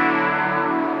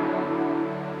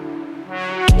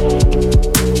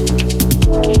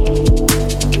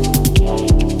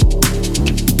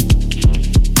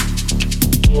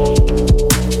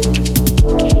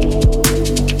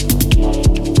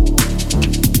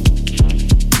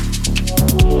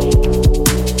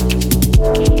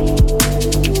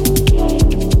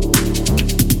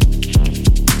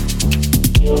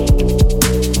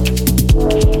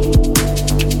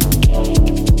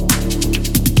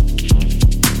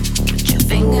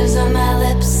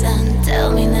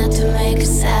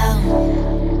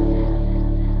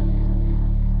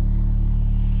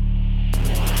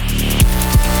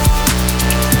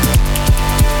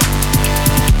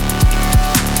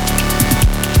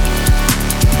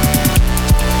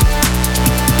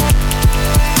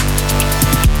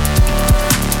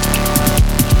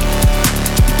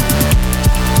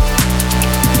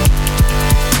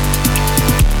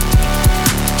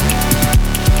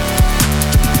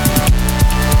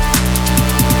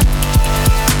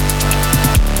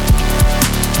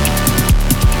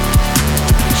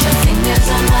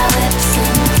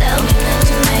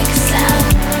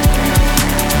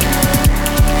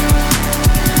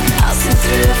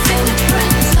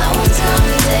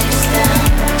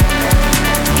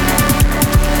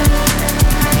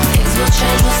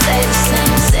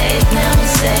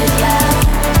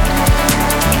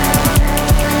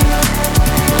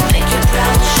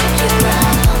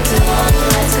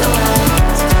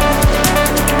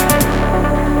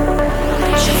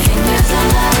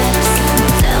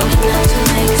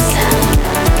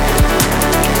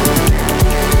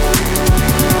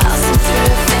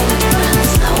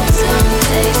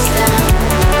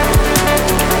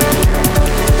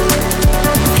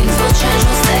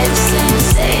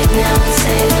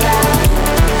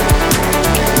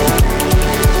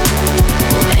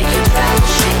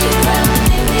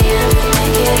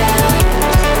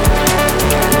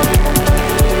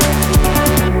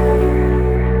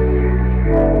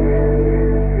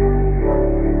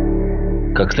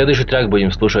 Следующий трек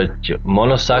будем слушать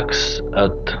Monossax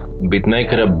от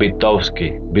битмейкера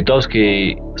Битовский.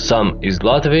 Битовский сам из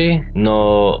Латвии,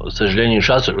 но, к сожалению,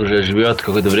 сейчас уже живет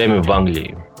какое-то время в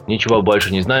Англии. Ничего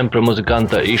больше не знаем про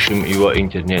музыканта, ищем его в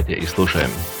интернете и слушаем.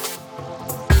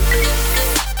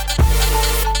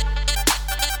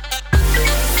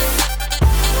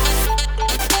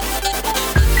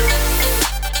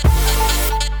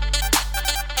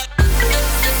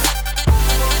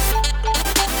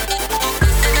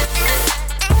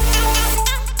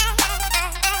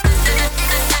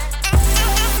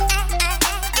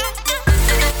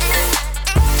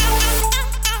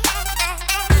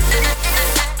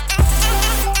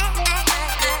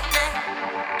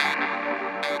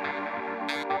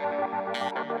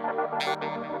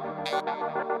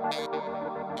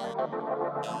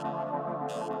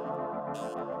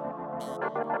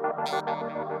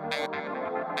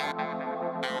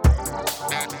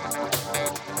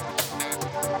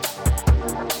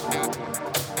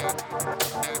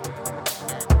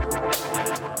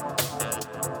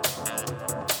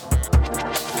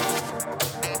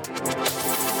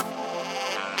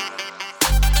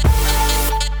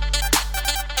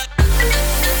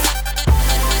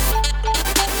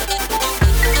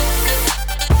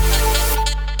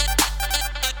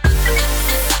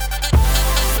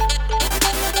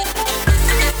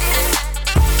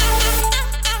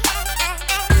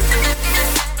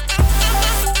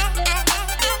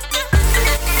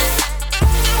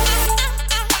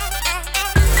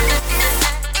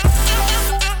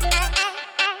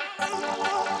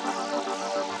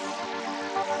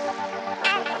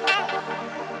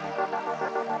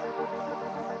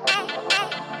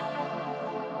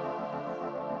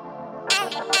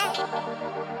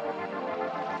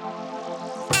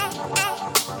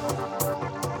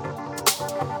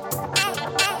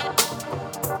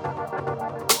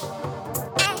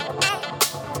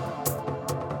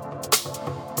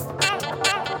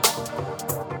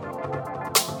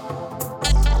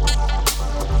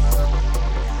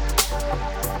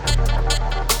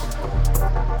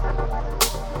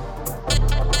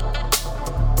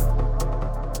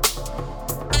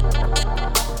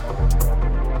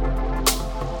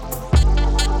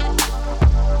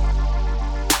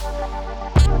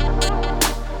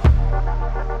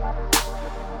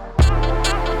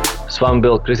 С вами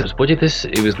был Кристоф Путитис,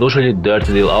 и вы слушали Dirty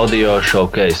Deal Audio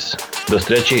Showcase. До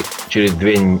встречи через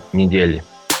 2 недели.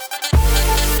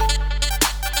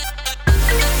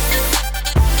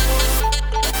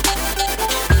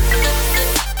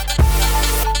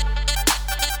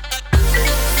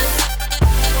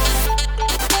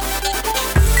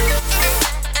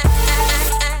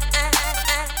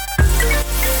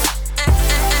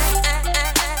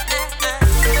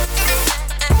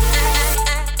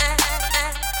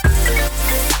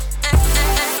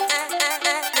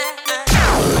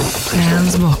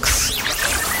 Dancebox.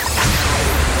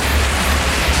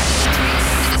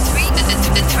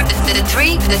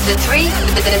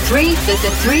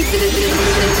 The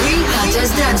three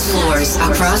hottest dance floors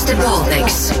across the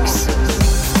Baltics.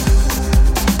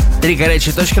 3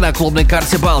 горячие точки на клубной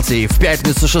карте Балтии. В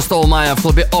пятницу 6 мая в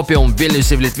клубе Opium в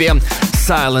Вильнюсе в Литве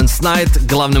Silence Night,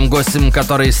 главным гостем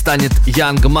которой станет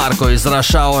Янг Марко из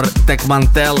Rush Hour, Tech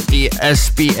Mantel и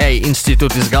SPA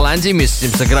Институт из Голландии. Вместе с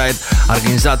ним сыграет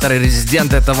организатор и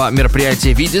резидент этого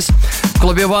мероприятия Видис. В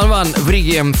клубе One One в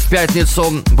Риге в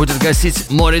пятницу будет гостить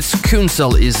Мориц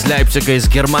Кюнцел из Лейпцига, из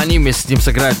Германии. Вместе с ним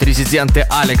сыграют резиденты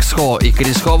Алекс Хо и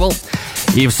Крис Ховел.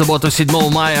 И в субботу 7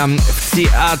 мая в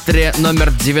театре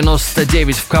номер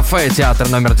 99, в кафе театр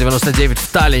номер 99 в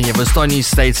Таллине, в Эстонии,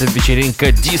 состоится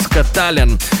вечеринка Диско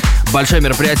Таллин. Большое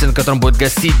мероприятие, на котором будет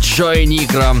гостить Джой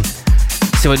Нигро.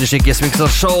 Сегодняшний гест-миксер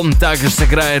шоу также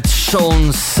сыграет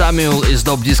Шон Самюэл из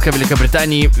доп-диска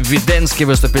Великобритании. Виденский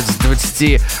выступит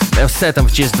с сетом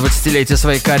в честь 20-летия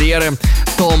своей карьеры.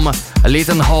 Том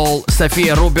Литтенхолл,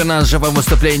 София Рубина с живым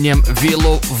выступлением,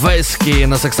 Виллу Вески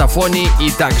на саксофоне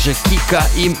и также Кика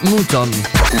и Мутон.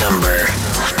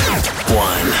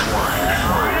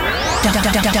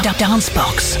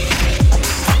 Dancebox.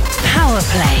 Power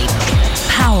play.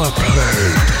 Power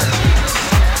play.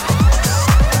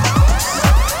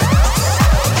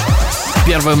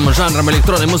 Первым жанром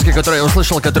электронной музыки, который я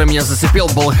услышал, который меня зацепил,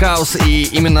 был хаус, и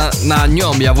именно на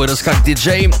нем я вырос как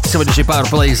диджей. Сегодняшний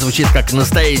Powerplay звучит как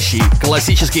настоящий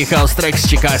классический хаус-трек с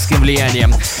чикагским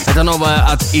влиянием. Это новое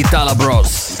от Italo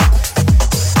Bros.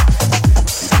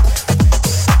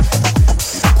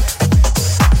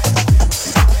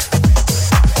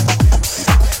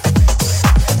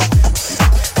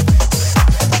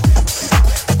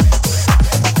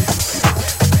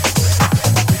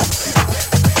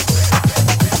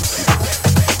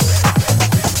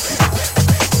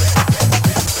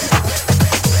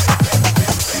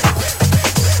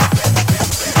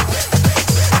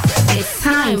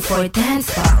 For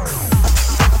Dancebox.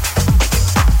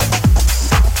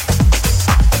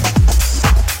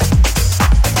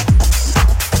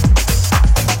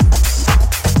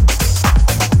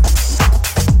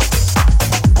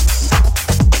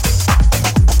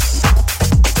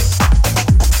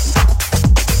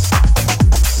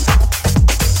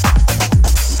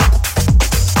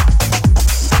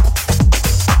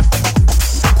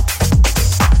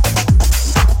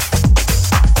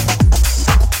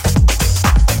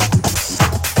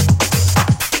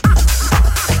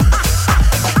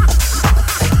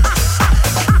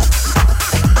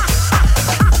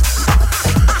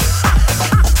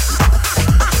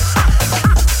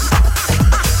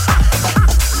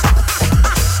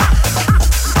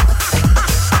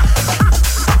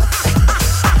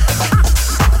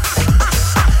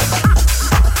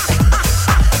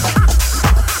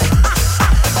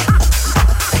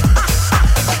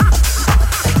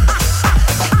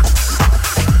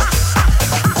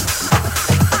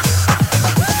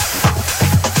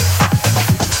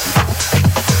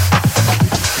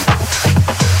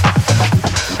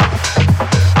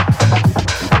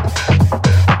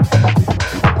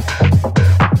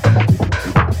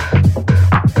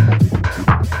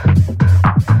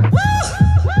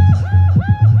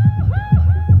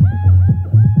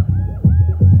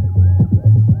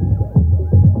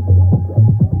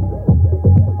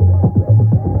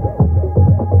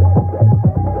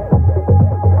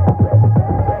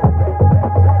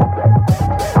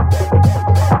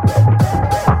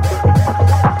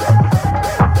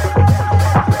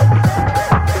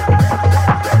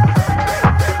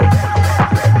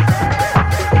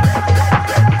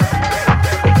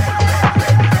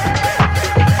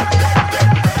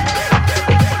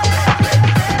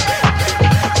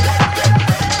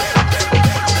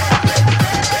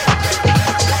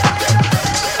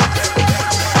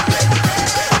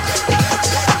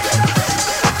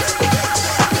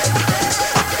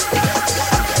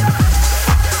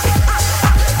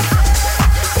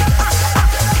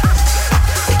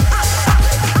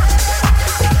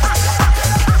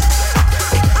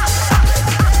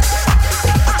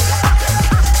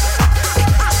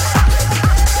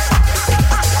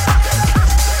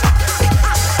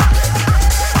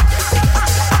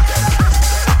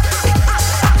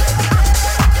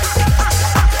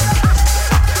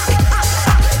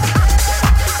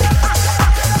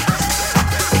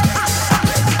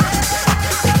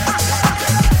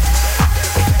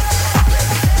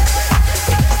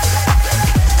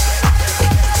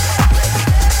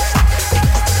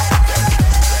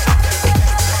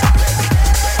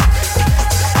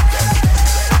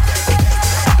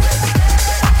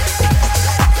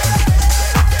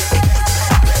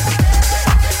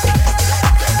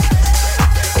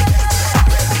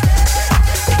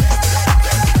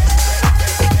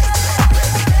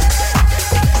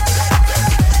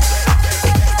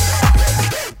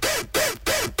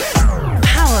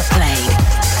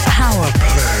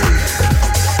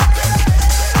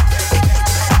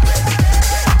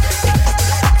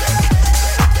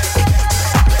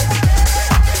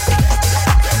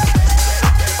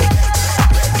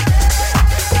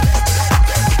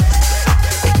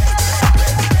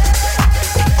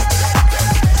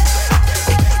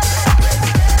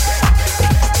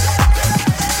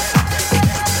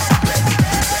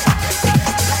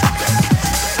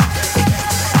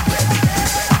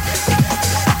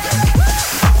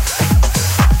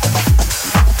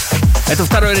 Это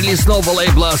второй релиз нового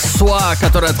лейбла Sua,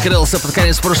 который открылся под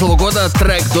конец прошлого года.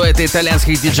 Трек дуэта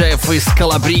итальянских диджеев из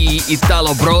Калабрии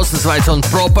Italo Bros. Называется он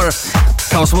Proper.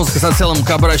 Хаус-музыка с отцелым к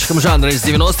образчикам жанра из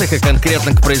 90-х и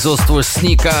конкретно к производству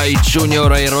Сника и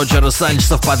Джуниора и Роджера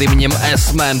Санчесов под именем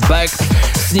S-Man Back.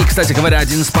 Сник, кстати говоря,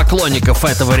 один из поклонников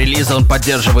этого релиза, он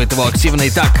поддерживает его активно.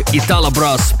 Итак, Italo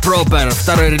Bros. Proper,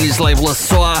 второй релиз лейбла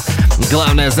Sua,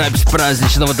 главная запись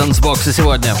праздничного дансбокса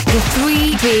сегодня. The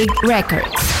three big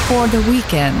records for the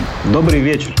weekend. Добрый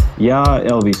вечер. Я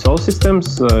LV Soul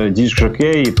Systems,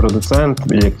 дидж-жокей и продуцент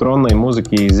электронной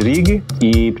музыки из Риги,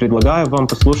 и предлагаю вам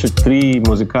послушать 3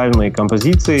 музыкальные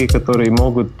композиции, которые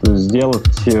могут сделать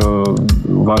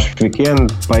ваш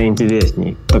уикенд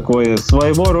поинтересней. Такое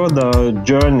своего рода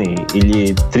journey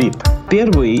или trip.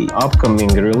 Первый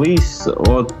upcoming релиз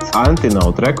от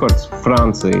Antinote Records в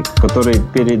Франции, который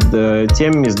перед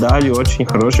тем издали очень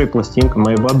хорошую пластинку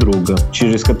моего друга,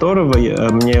 через которого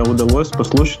мне удалось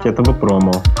послушать этого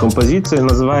промо. Композиция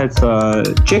называется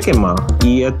Чекема,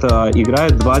 и это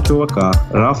играют 2 чувака,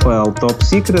 Рафаэл Top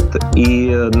Secret и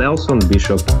Нельсон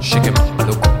Бишоп.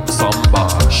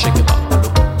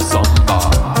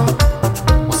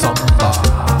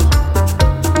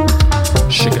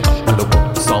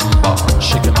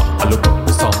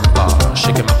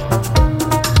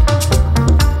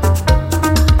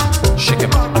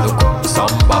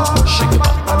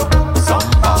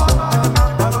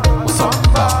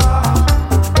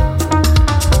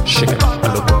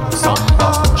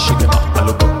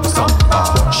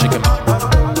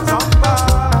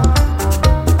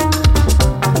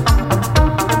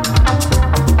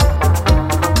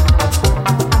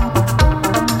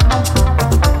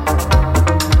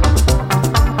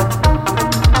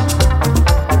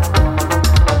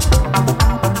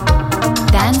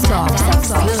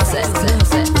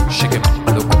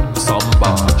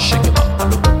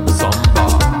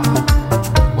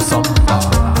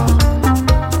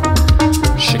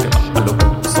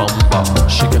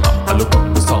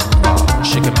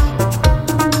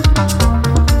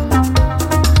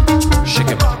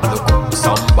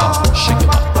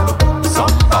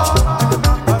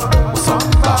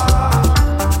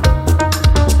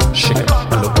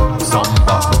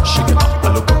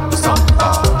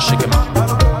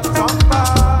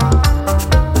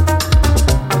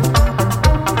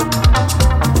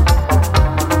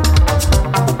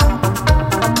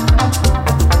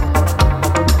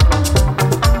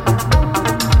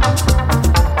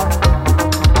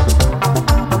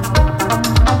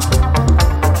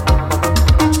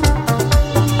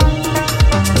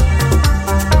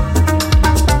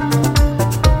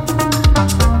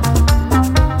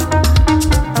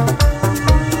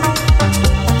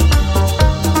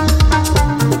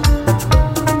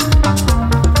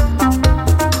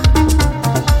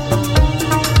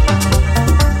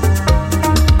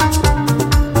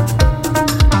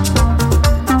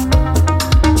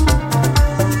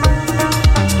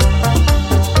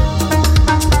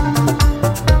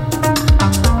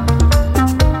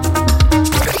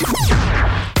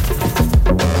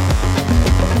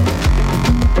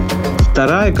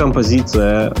 Вторая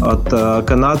композиция от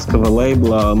канадского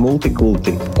лейбла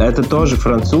Multiculti. Это тоже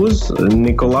француз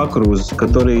Никола Круз,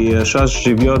 который сейчас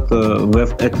живет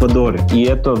в Эквадоре. И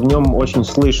это в нем очень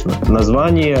слышно.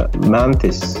 Название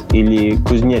Mantis или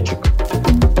Кузнечик.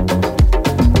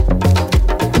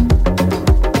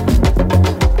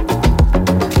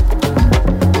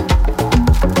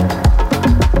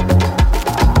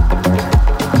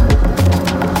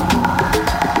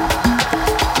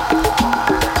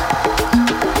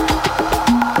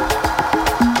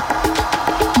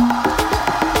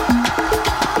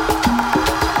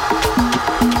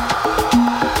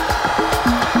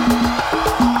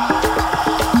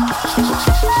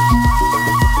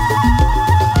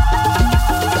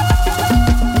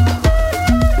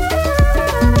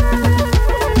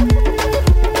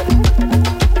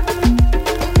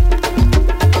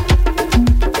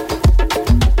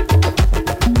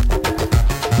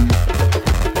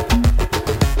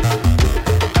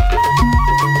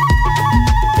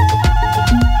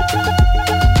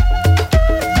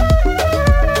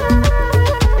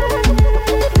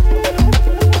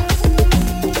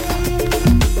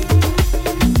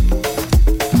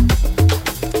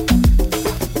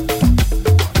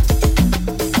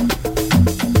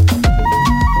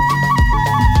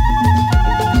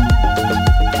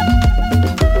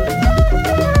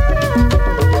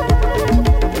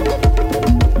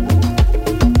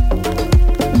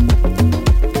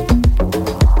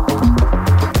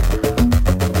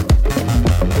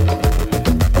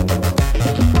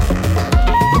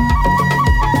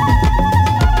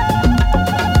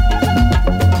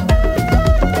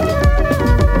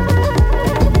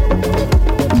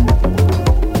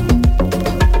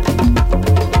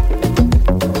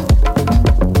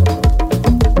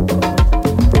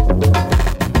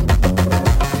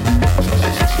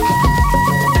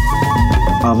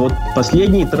 А вот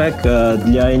последний трек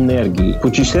для энергии.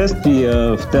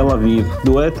 Путешествие в Тель-Авив.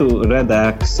 Дуэту Red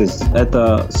Axis.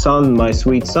 Это Sun, My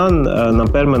Sweet Sun на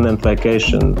Permanent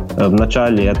Vacation. В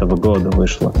начале этого года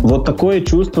вышло. Вот такое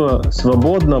чувство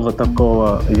свободного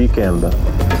такого уикенда.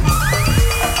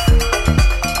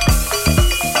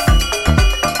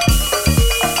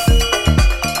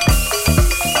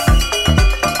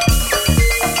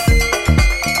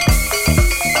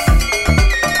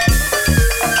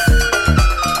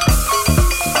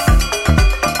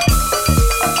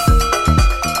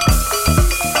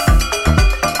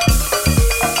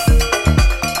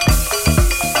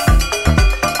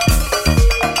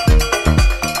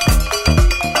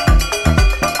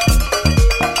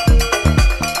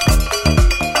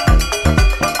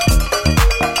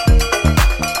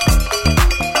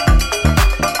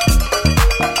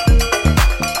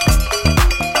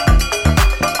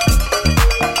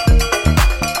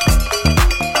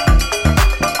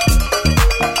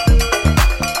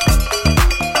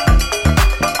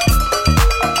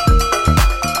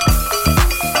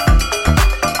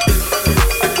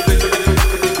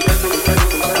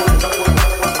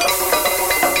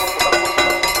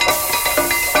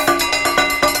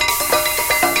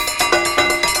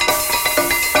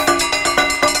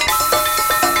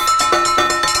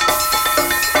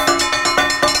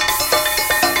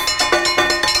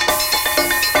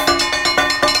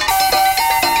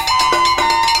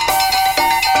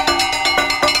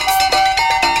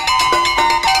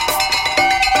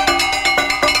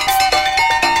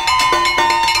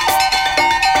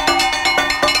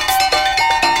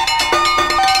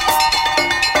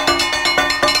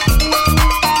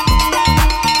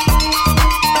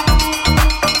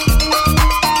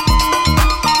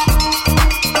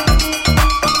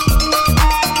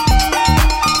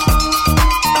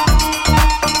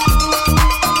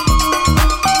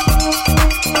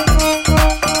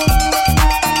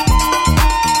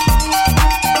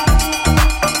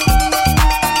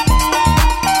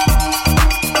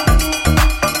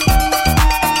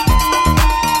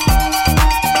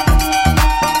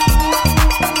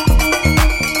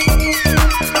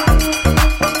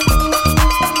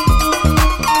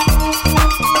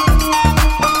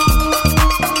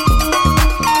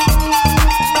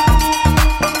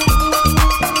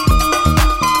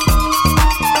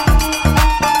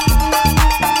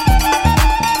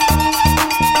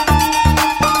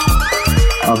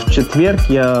 В четверг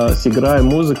я сыграю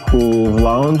музыку в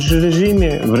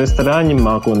лаунж-режиме в ресторане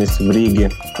 «Маконис» в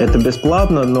Риге. Это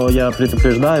бесплатно, но я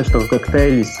предупреждаю, что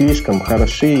коктейли слишком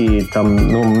хороши и там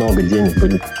много денег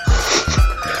будет.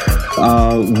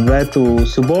 А в эту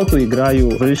субботу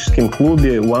играю в рижском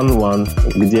клубе One One,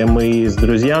 где мы с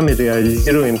друзьями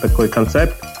реализируем такой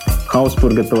концепт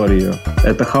хаус-пургаторию.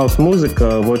 Это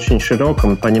хаус-музыка в очень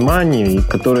широком понимании,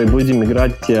 которую будем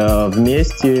играть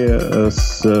вместе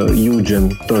с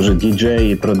Юджин, тоже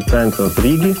диджей и продюсент в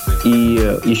Риге.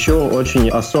 И еще очень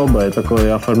особое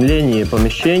такое оформление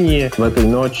помещения в этой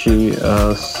ночи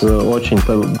с очень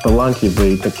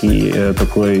талантливый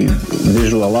такой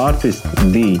visual artist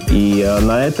D. И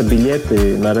на это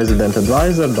билеты на Resident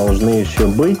Advisor должны еще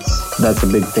быть. That's a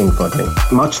big thing for me.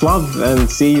 Much love and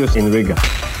see you in Riga.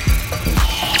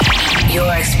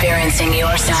 You're experiencing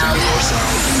your sound.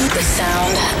 The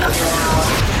sound of now.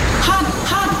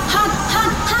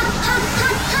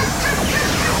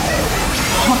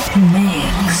 Hot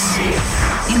mix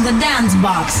in the dance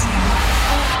box.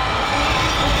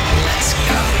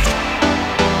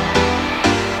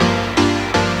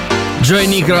 Joy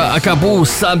Negro, Akabu,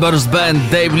 Sunburst Band,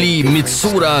 Dave Lee,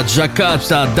 Mitsura,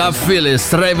 Jakarta, Dub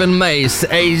Phillips, Raven Mace,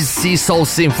 AC Soul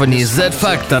Symphony, Z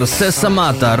Factor,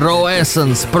 Sesamata, Raw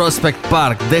Essence, Prospect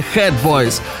Park, The Head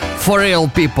Boys, For Real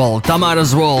People,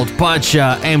 Tamara's World,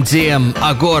 Pacha, MDM,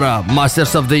 Agora,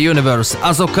 Masters of the Universe,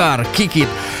 Azokar, Kikit.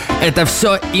 Это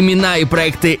все имена и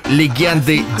проекты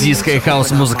легенды диско и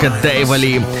хаус-музыка Дэйва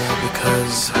Ли.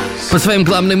 По своим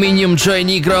главным именем Joy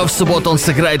Negro в субботу он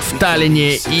сыграет в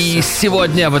Таллине. И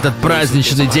сегодня, в этот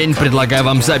праздничный день, предлагаю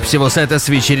вам запись его сета с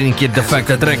вечеринки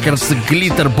Defected Records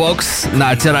Glitterbox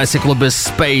на террасе клуба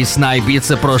Space на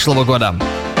Ибице прошлого года.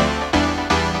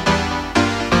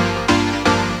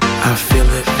 I feel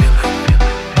it.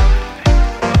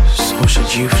 So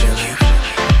should you feel it.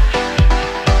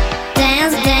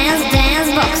 Dance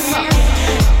box.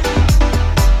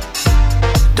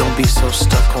 Don't be so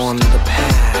stuck on the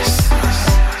past.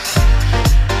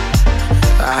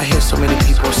 I hear so many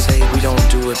people say we don't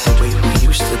do it the way we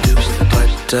used to do it,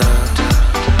 but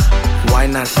why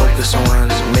not focus on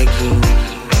making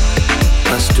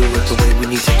us do it the way we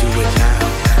need to do it now?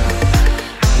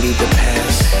 Leave the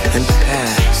past in the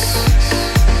past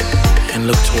and and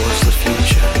look towards the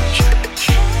future.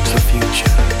 The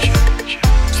future.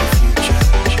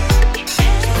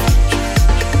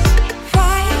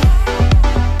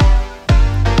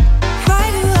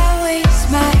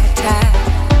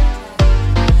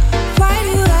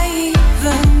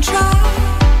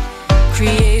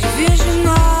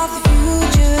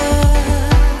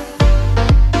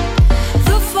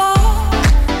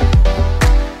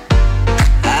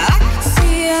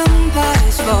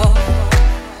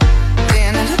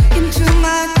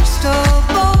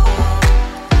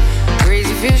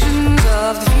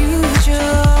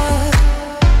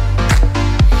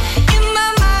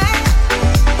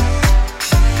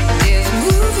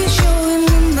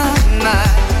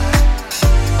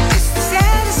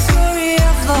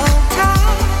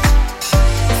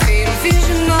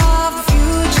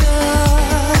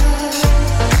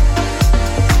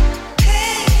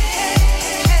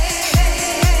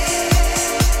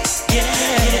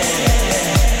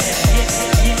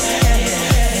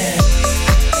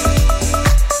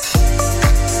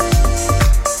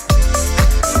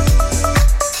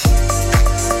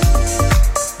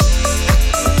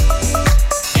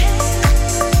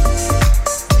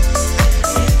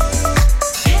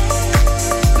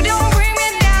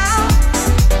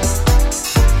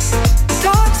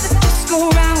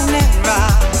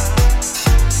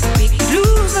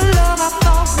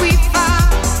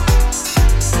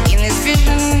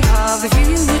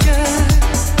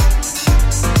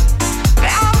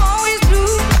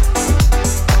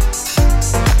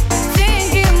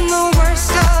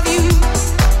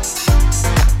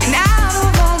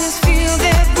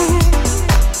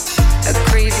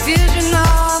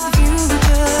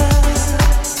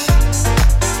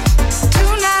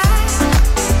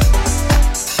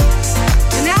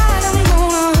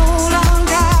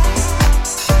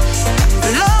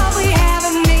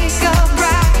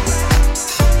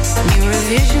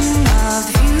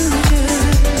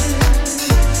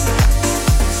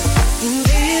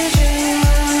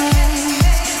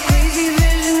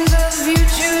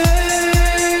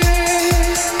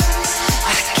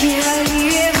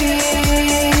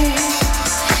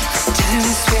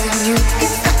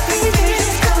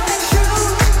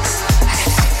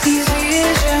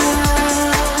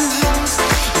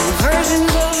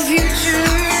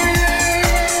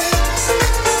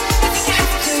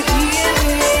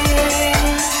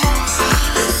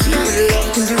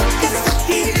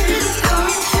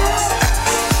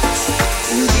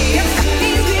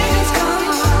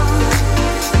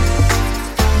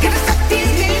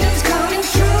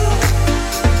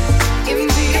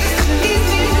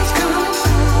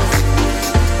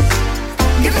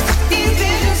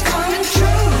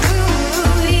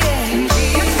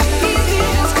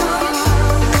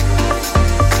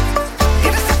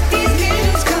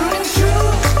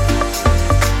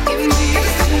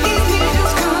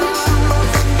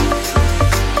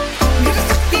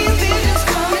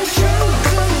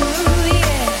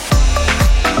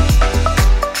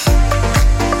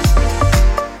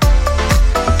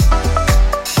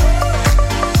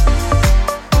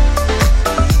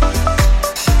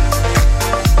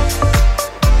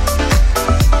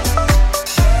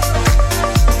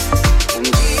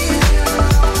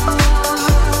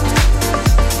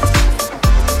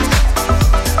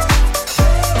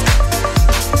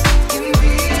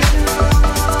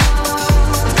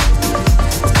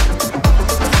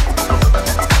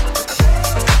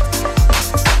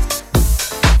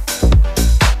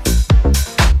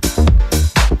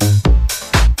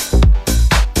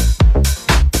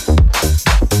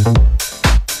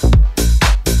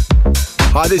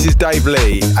 Hi, this is Dave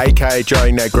Lee, aka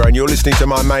Joey Negro, and you're listening to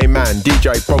my main man,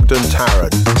 DJ Bogdan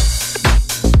Taran.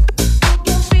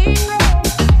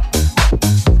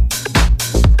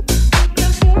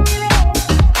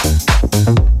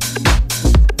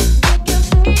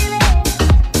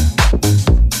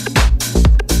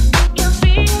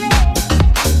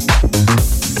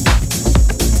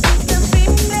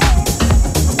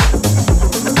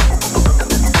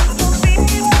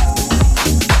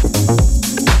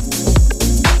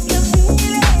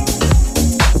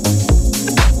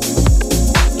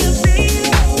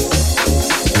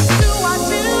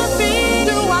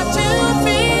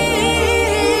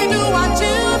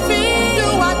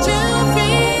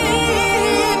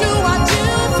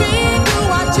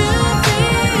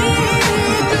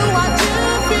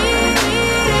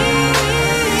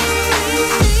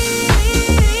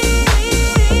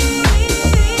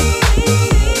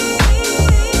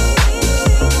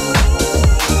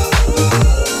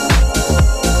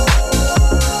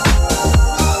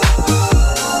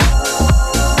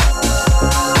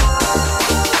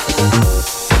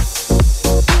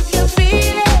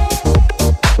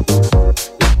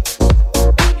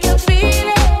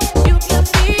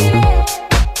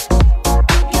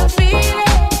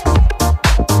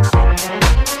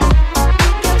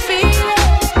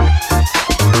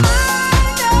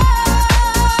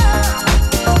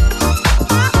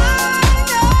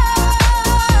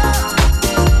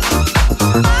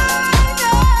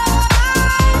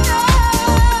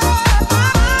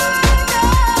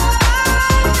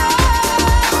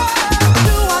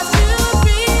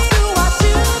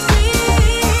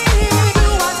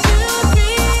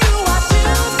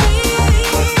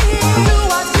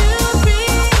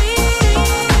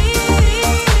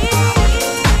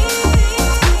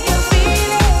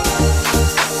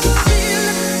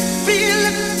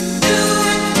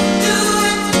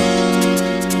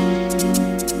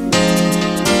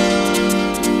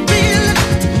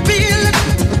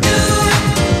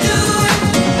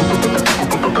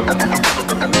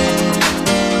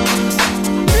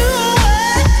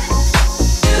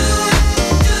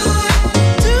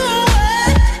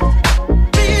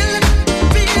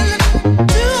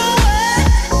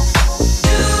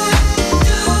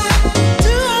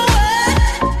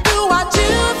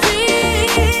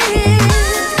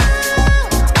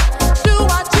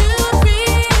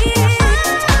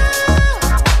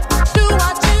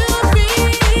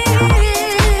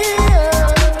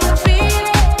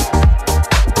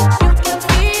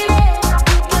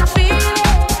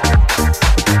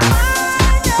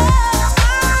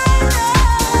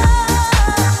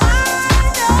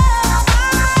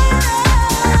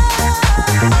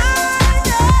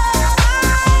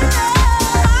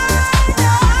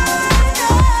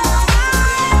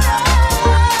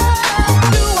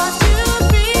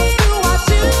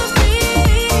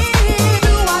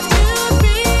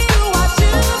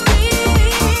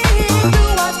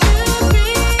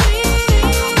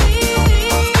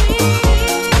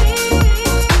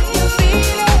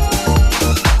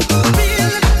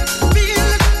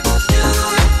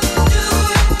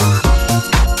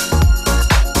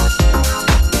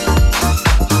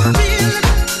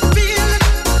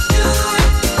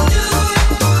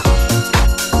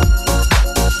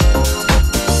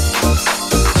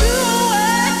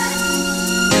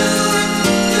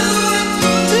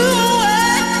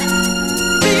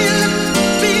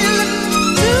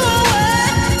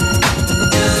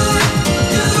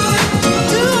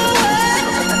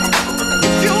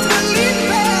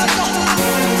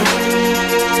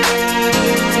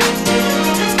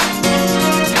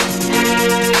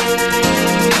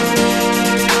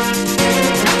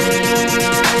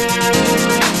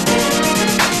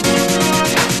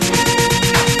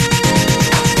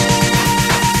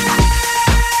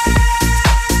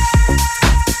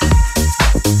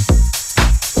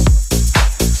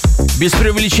 Без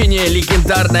преувеличения,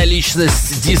 легендарная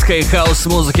личность диско и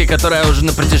хаус-музыки, которая уже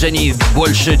на протяжении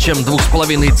больше чем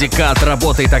 2,5 декад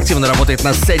активно работает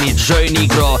на сцене. Джой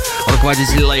Нигро,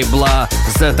 руководитель лейбла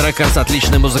Z Records,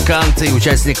 отличный музыкант и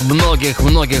участник многих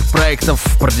проектов,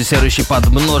 продюсирующий под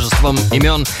множеством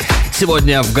имен.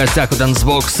 Сегодня в гостях у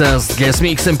Dancebox с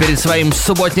гест-миксом перед своим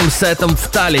субботним сетом в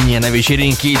Таллине на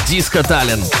вечеринке Disco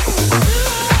Tallinn.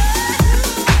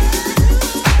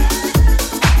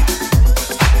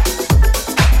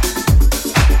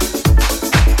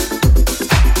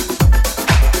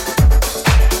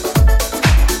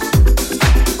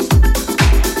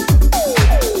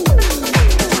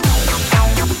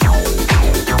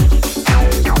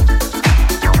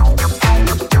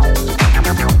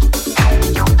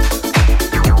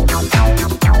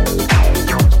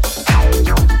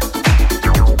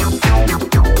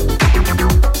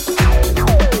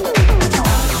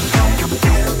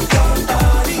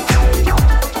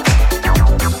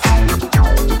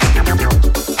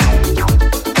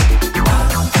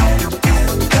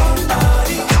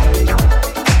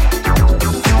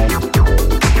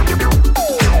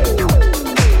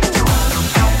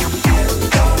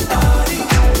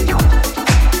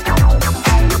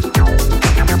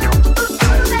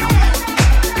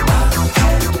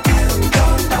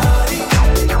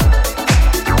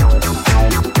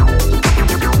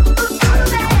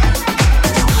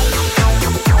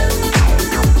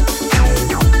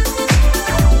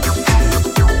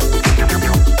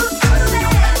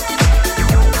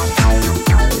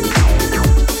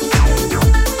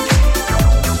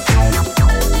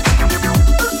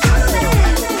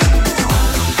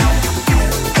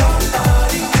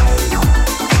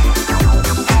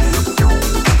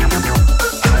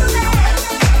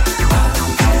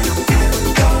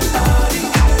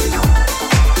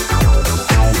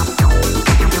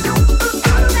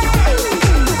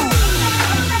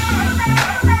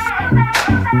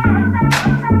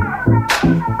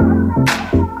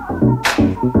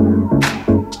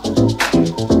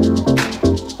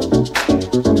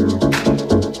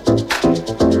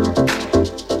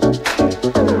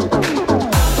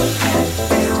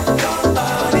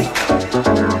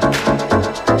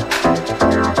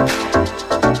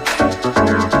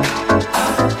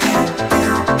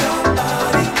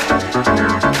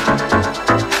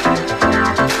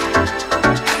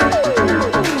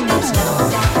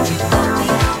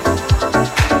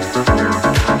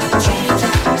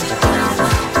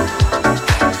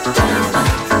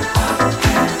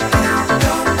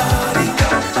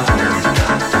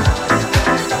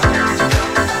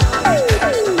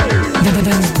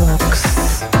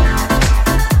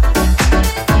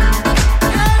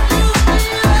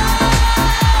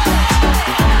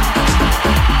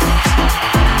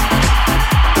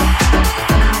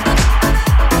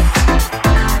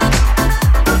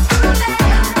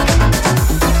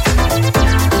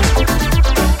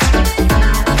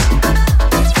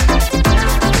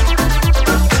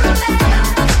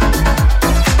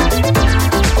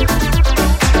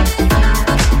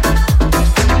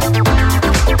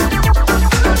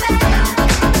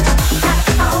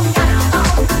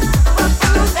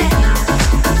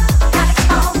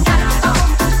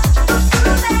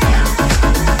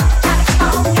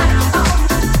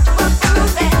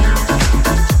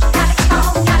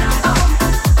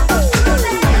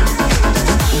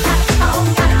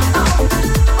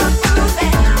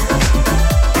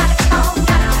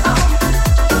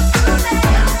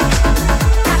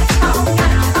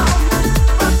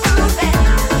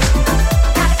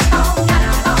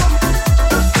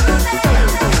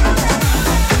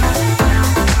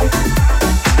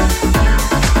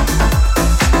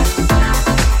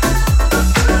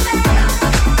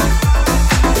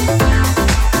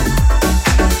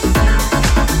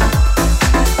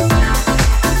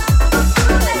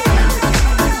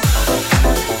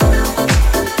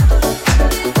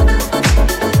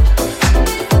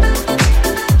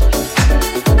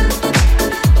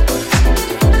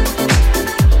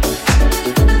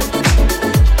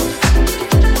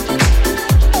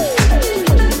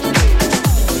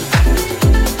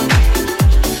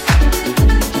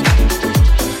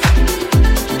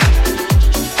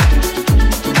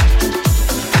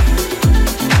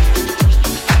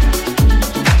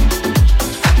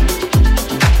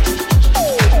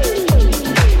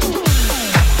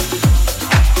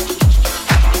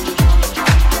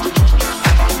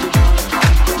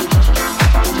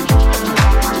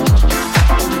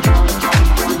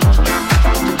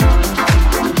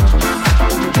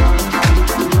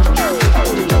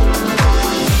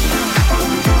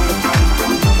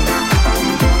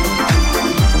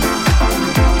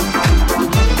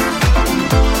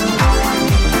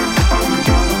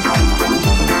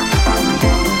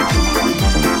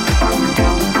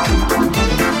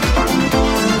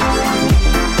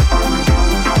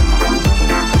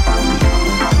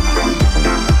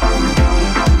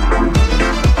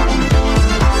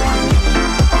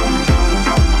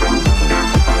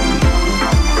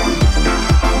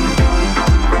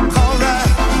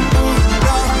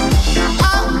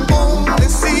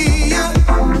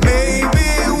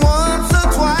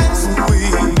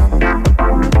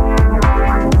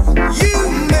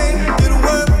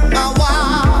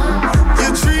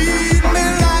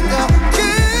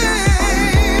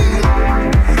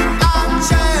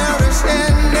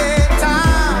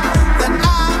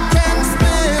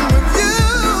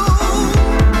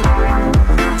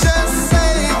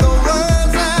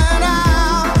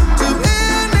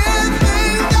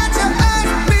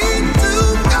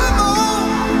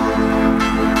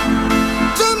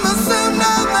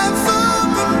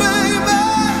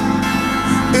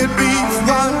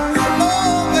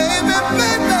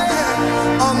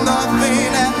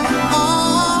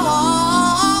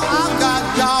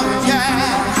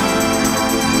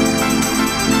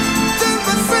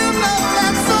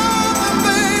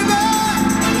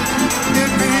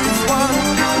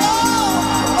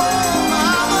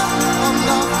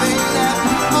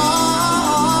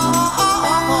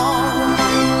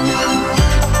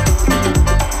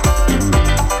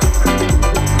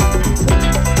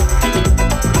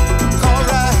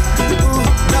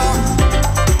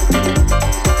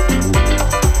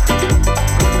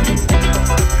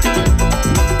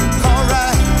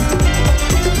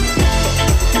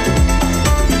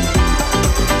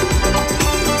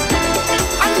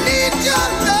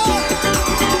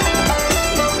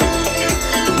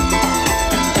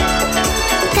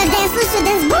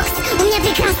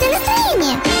 классное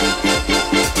настроение.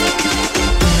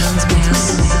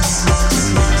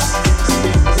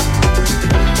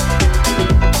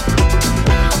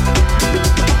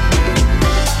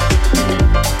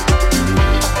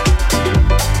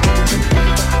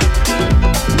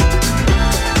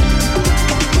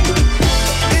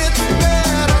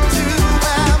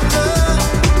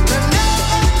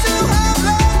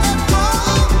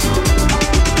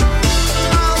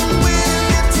 I'm with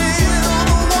you till the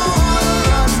water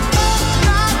runs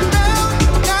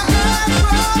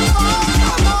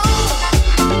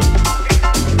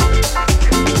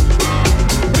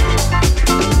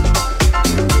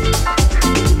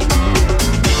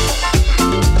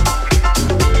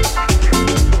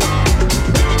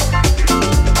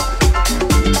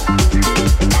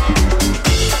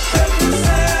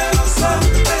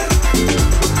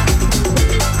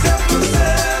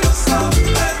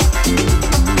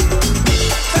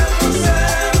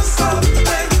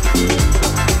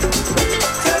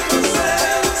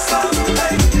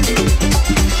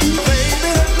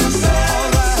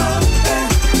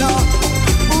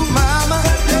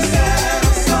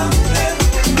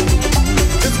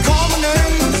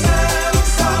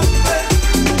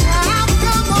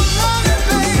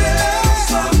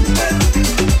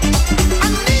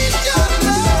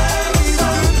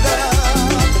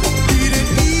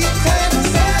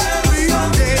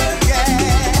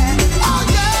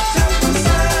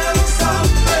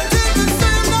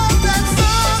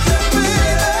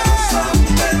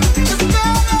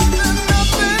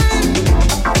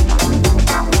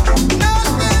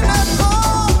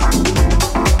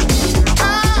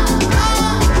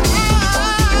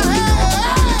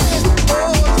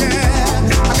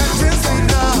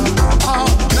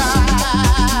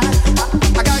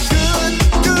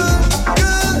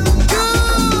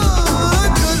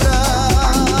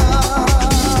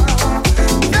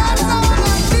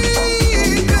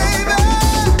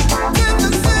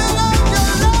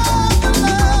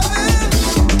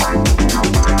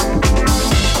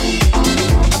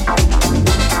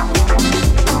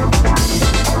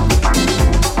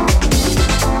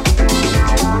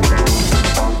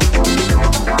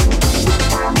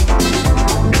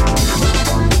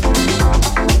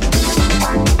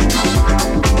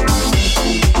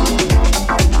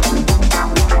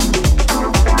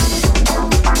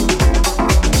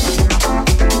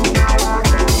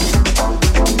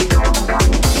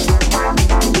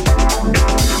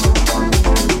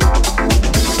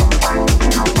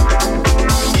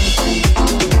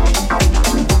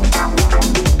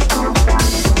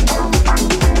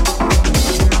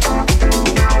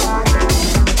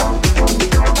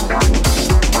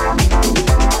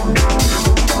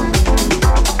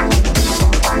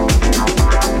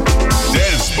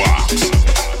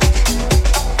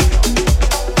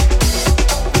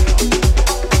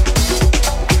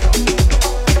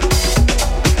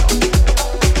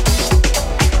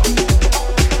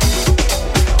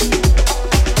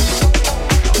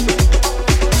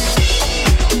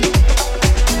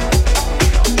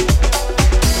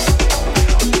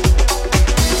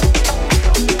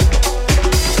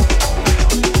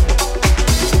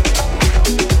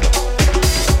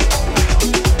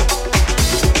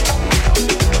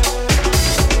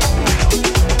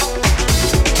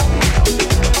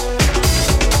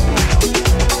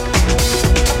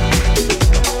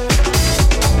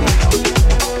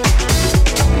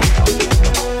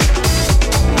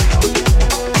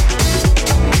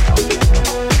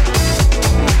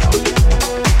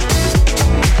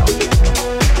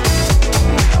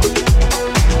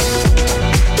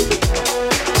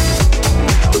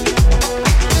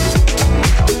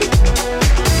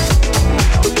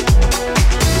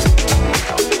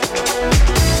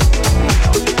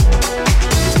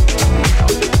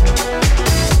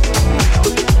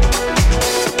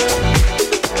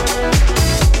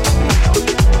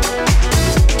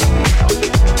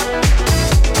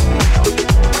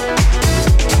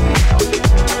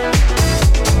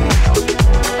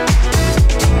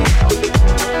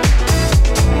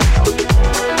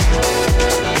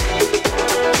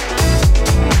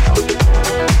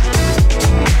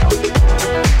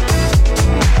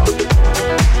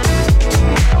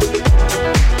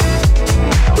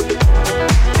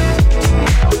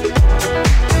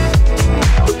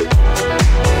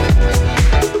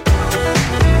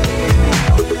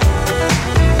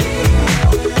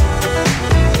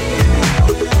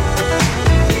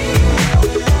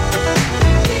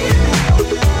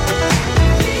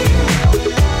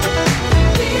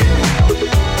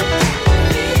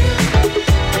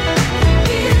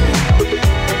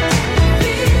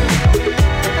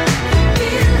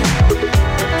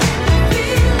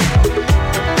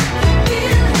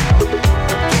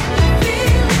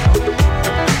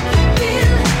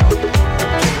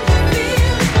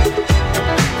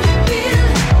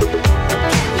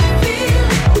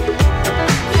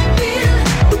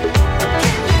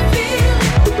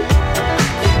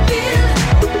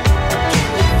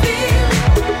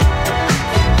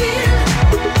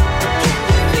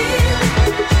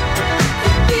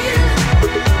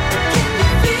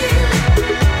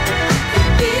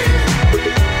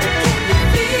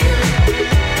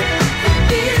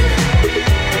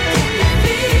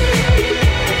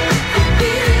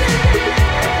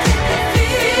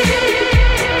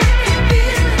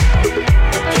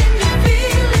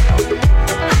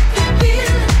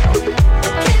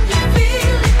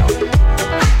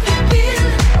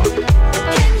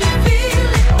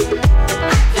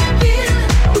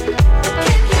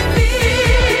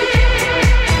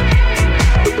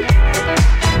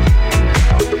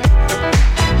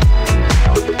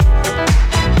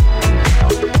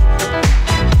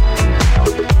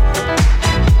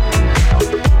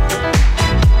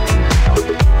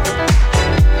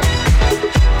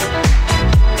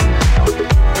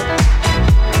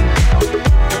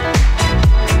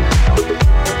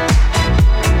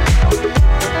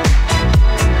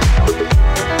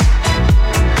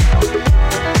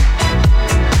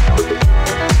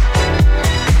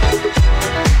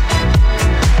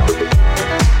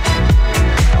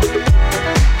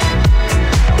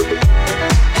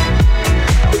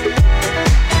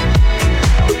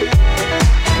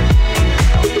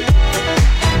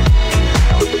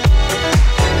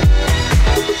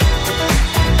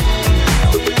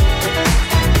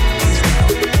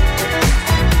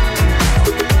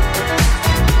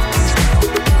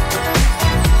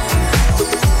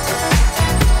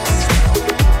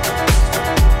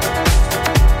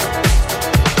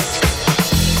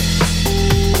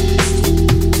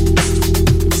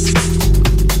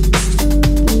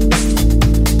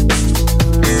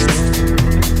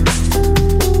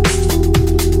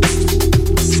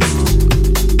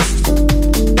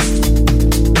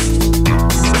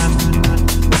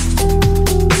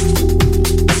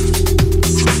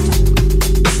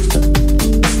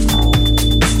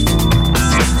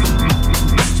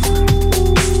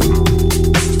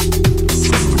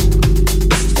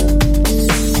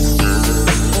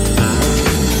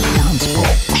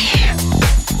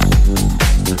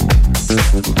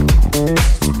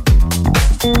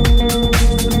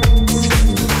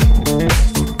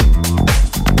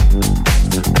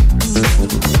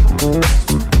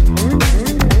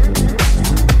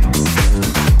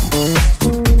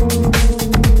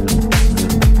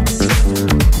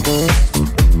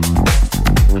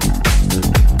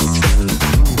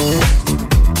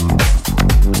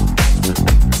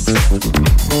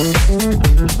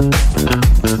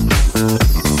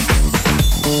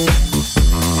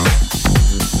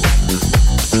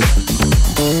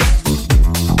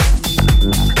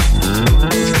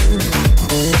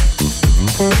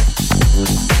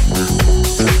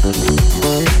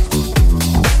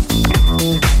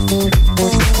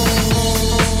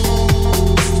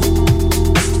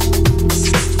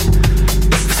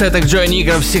сетах Joy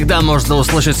Negro всегда можно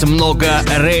услышать много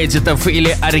реддитов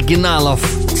или оригиналов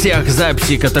тех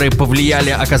записей, которые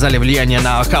оказали влияние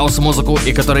на хаос-музыку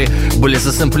и которые были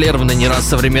засэмплированы не раз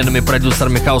современными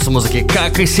продюсерами хаос-музыки,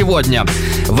 как и сегодня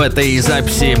в этой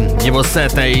записи его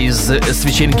сета из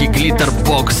вечеринки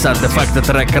Glitterbox от Defected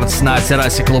Records на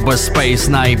террасе клуба Space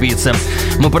на Ибице.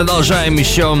 Мы продолжаем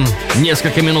еще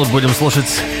несколько минут, будем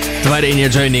слушать творение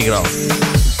Joy Negro.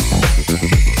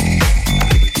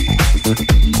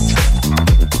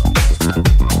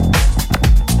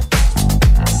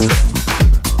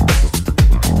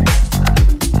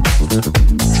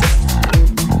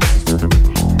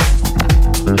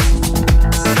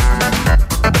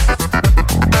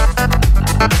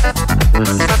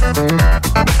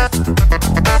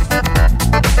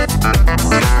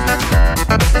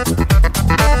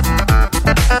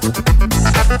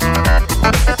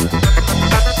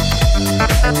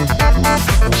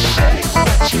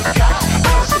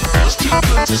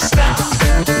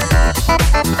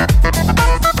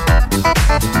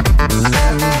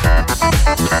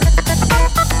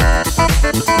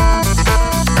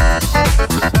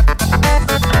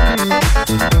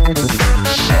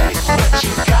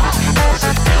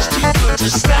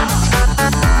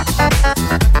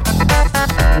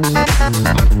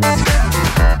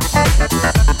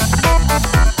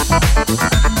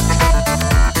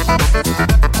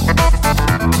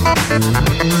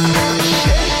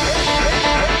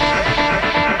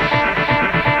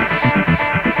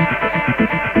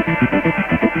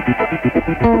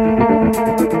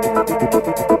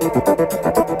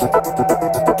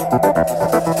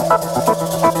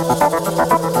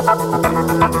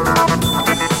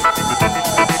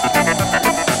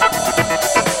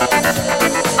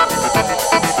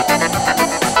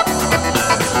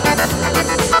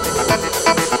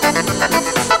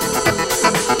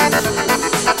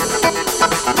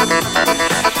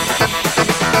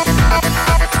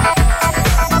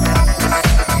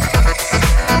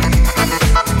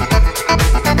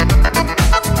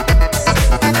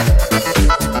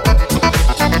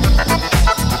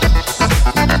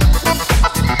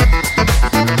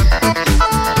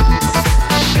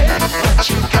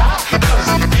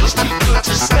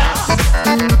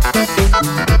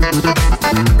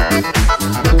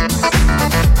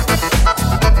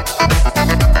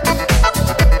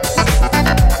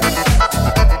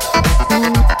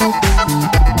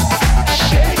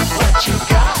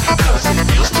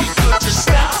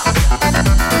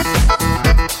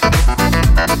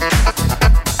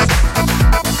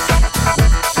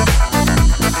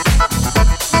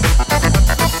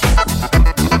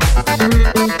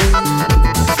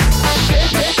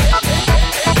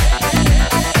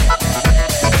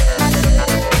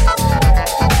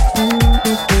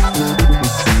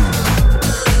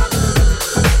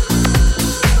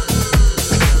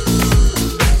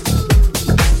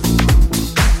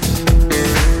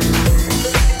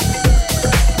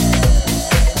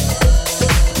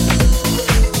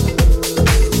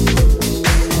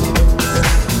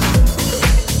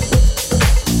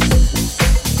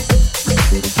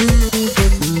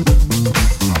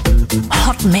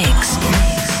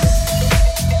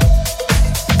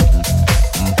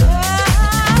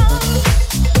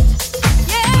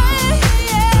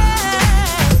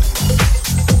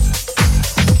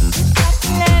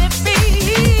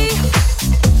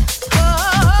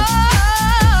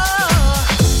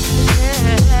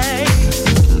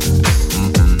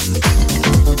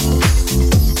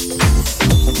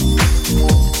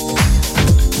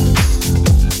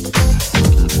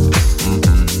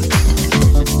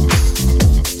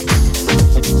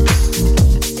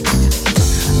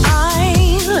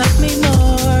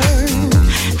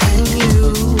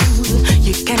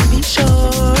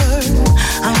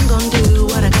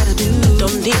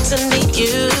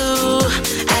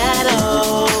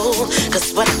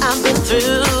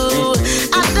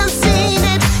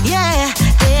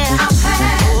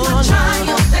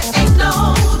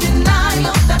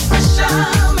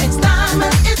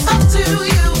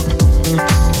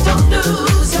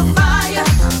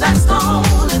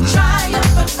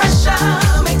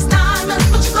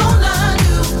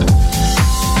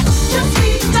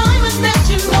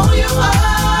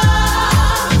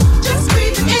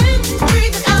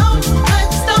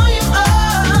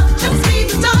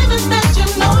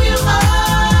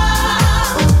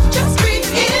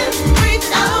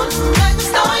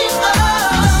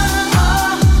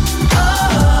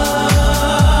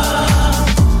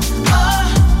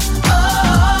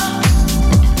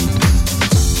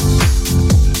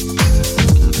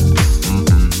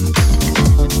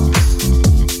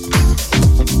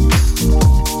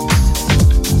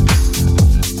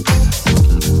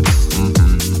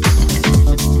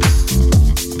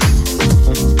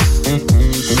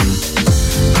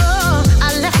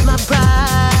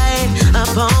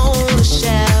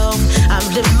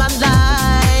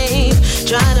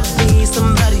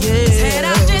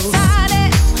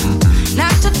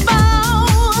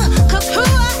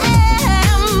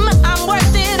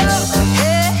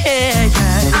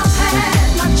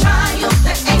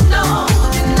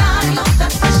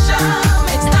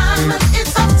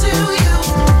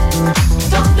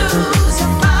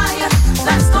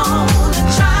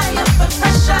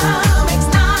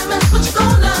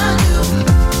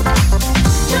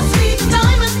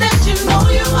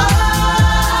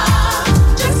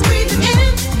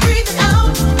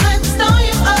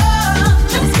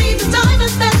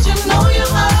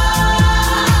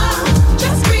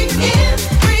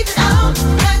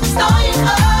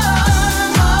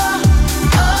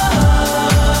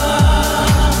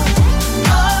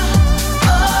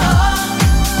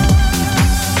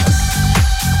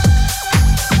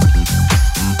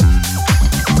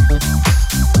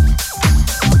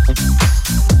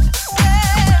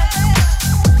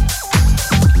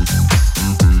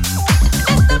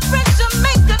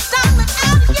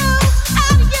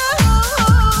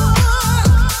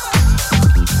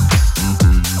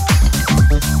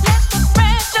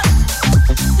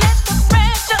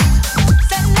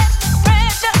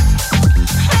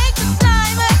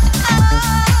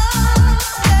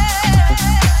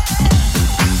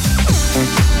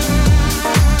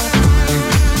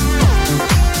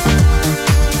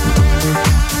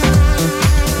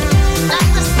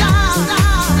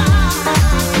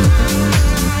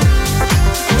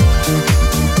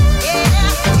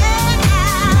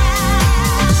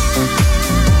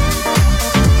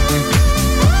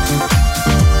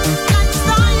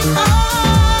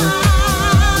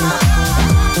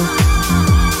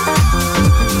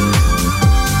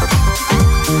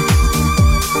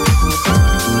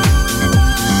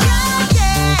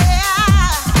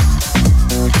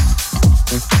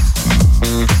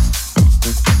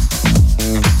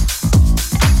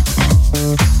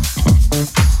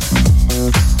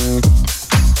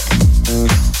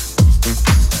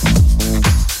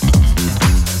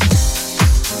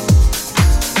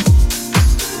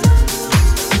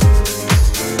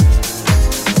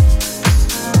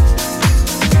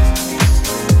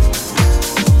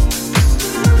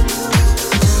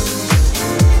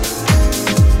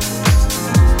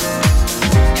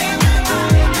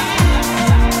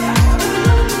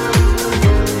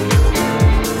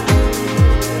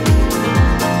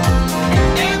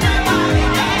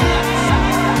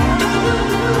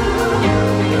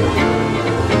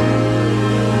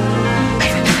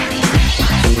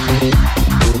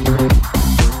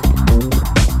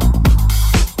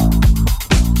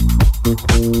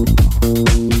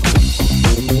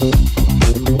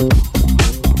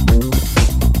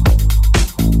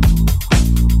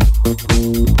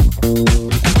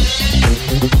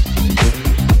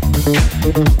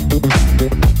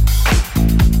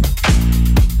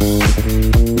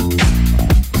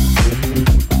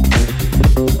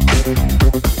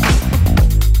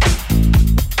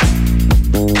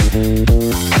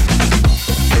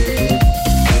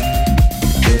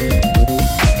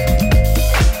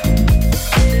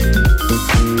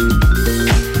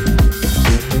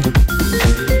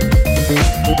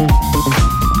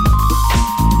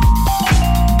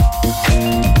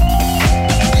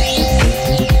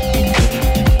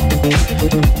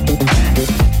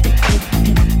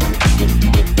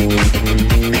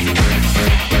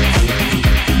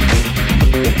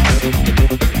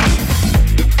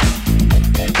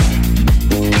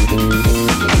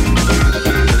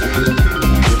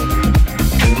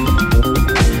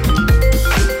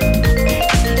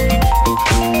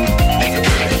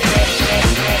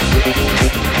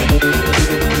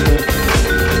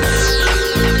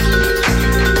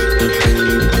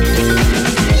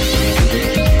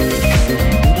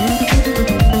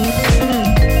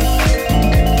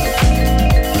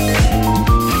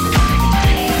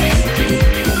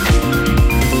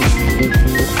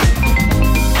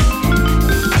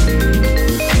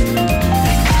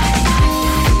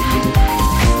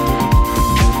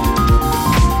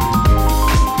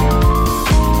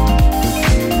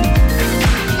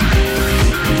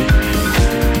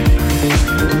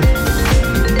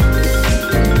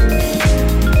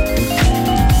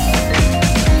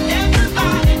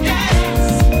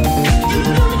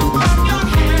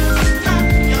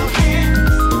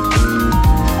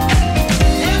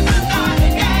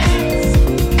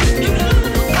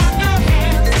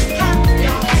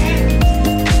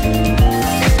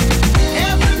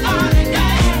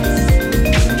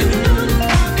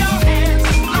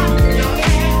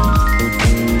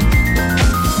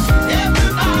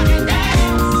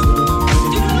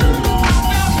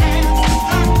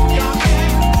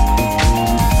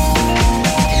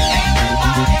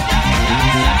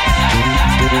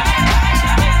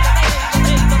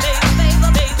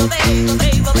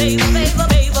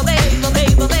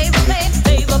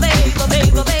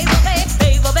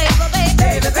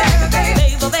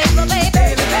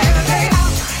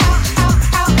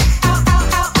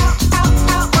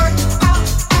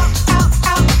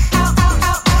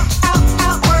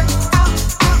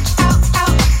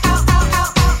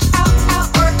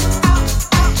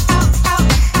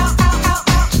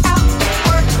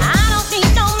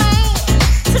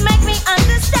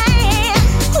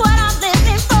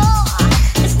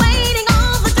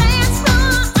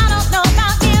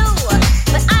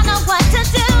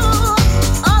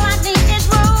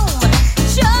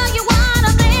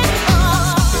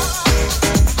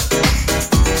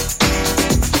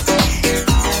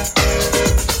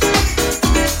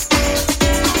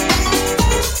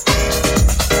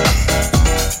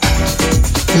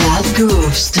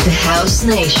 House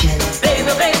Nation.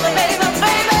 Baby, baby, baby,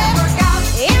 baby.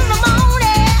 In the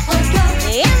morning,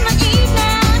 in the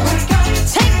evening,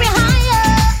 take me higher.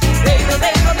 Baby,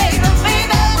 baby, baby,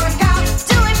 baby.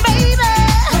 Do it, baby.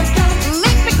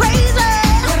 Make me crazy.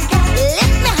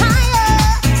 Lift me higher.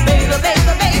 Baby,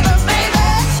 baby, baby, baby.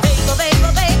 Baby, baby,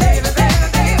 baby, baby, baby,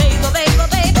 baby, baby,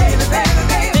 baby, baby,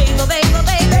 baby,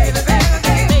 baby,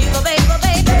 baby, baby,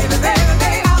 baby,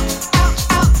 baby.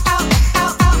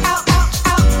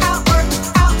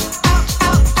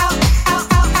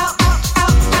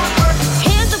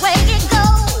 Here's the way it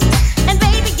goes, and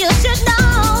baby you should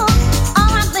know.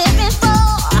 All I'm living for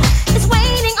is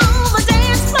waiting on the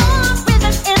dance floor.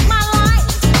 Rhythm is my life.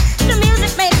 The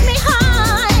music makes me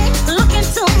high. Look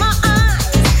into my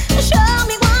eyes, show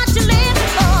me what you're living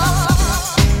for.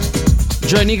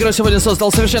 Джо Нигро сегодня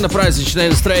создал совершенно праздничное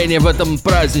настроение в этом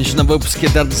праздничном выпуске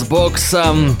Dance.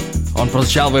 Он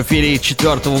прозвучал в эфире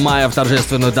 4 мая в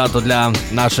торжественную дату для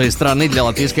нашей страны, для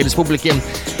Латвийской Республики.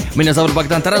 Меня зовут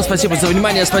Богдан Таран. Спасибо за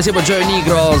внимание. Спасибо Джо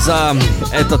Нигро за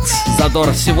этот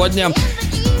задор сегодня.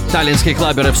 Таллинские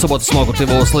клаберы в субботу смогут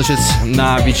его услышать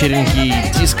на вечеринке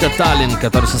Диско Таллин,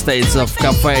 который состоится в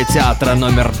кафе театра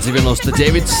номер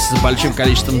 99 с большим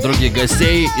количеством других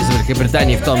гостей из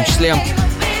Великобритании в том числе.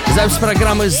 Запись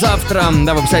программы завтра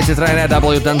на веб-сайте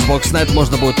www.dancebox.net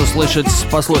можно будет услышать,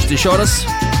 послушать еще раз,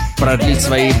 продлить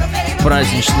свои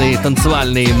праздничные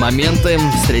танцевальные моменты,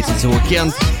 встретить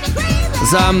уикенд.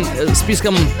 За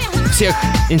списком всех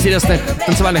интересных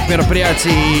танцевальных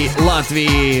мероприятий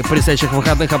Латвии предстоящих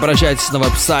выходных обращайтесь на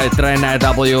веб-сайт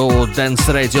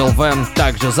www.danceradio.lv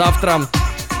также завтра.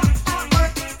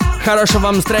 Хорошего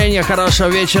вам настроения, хорошего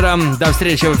вечера. До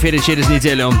встречи в эфире через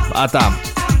неделю. А там...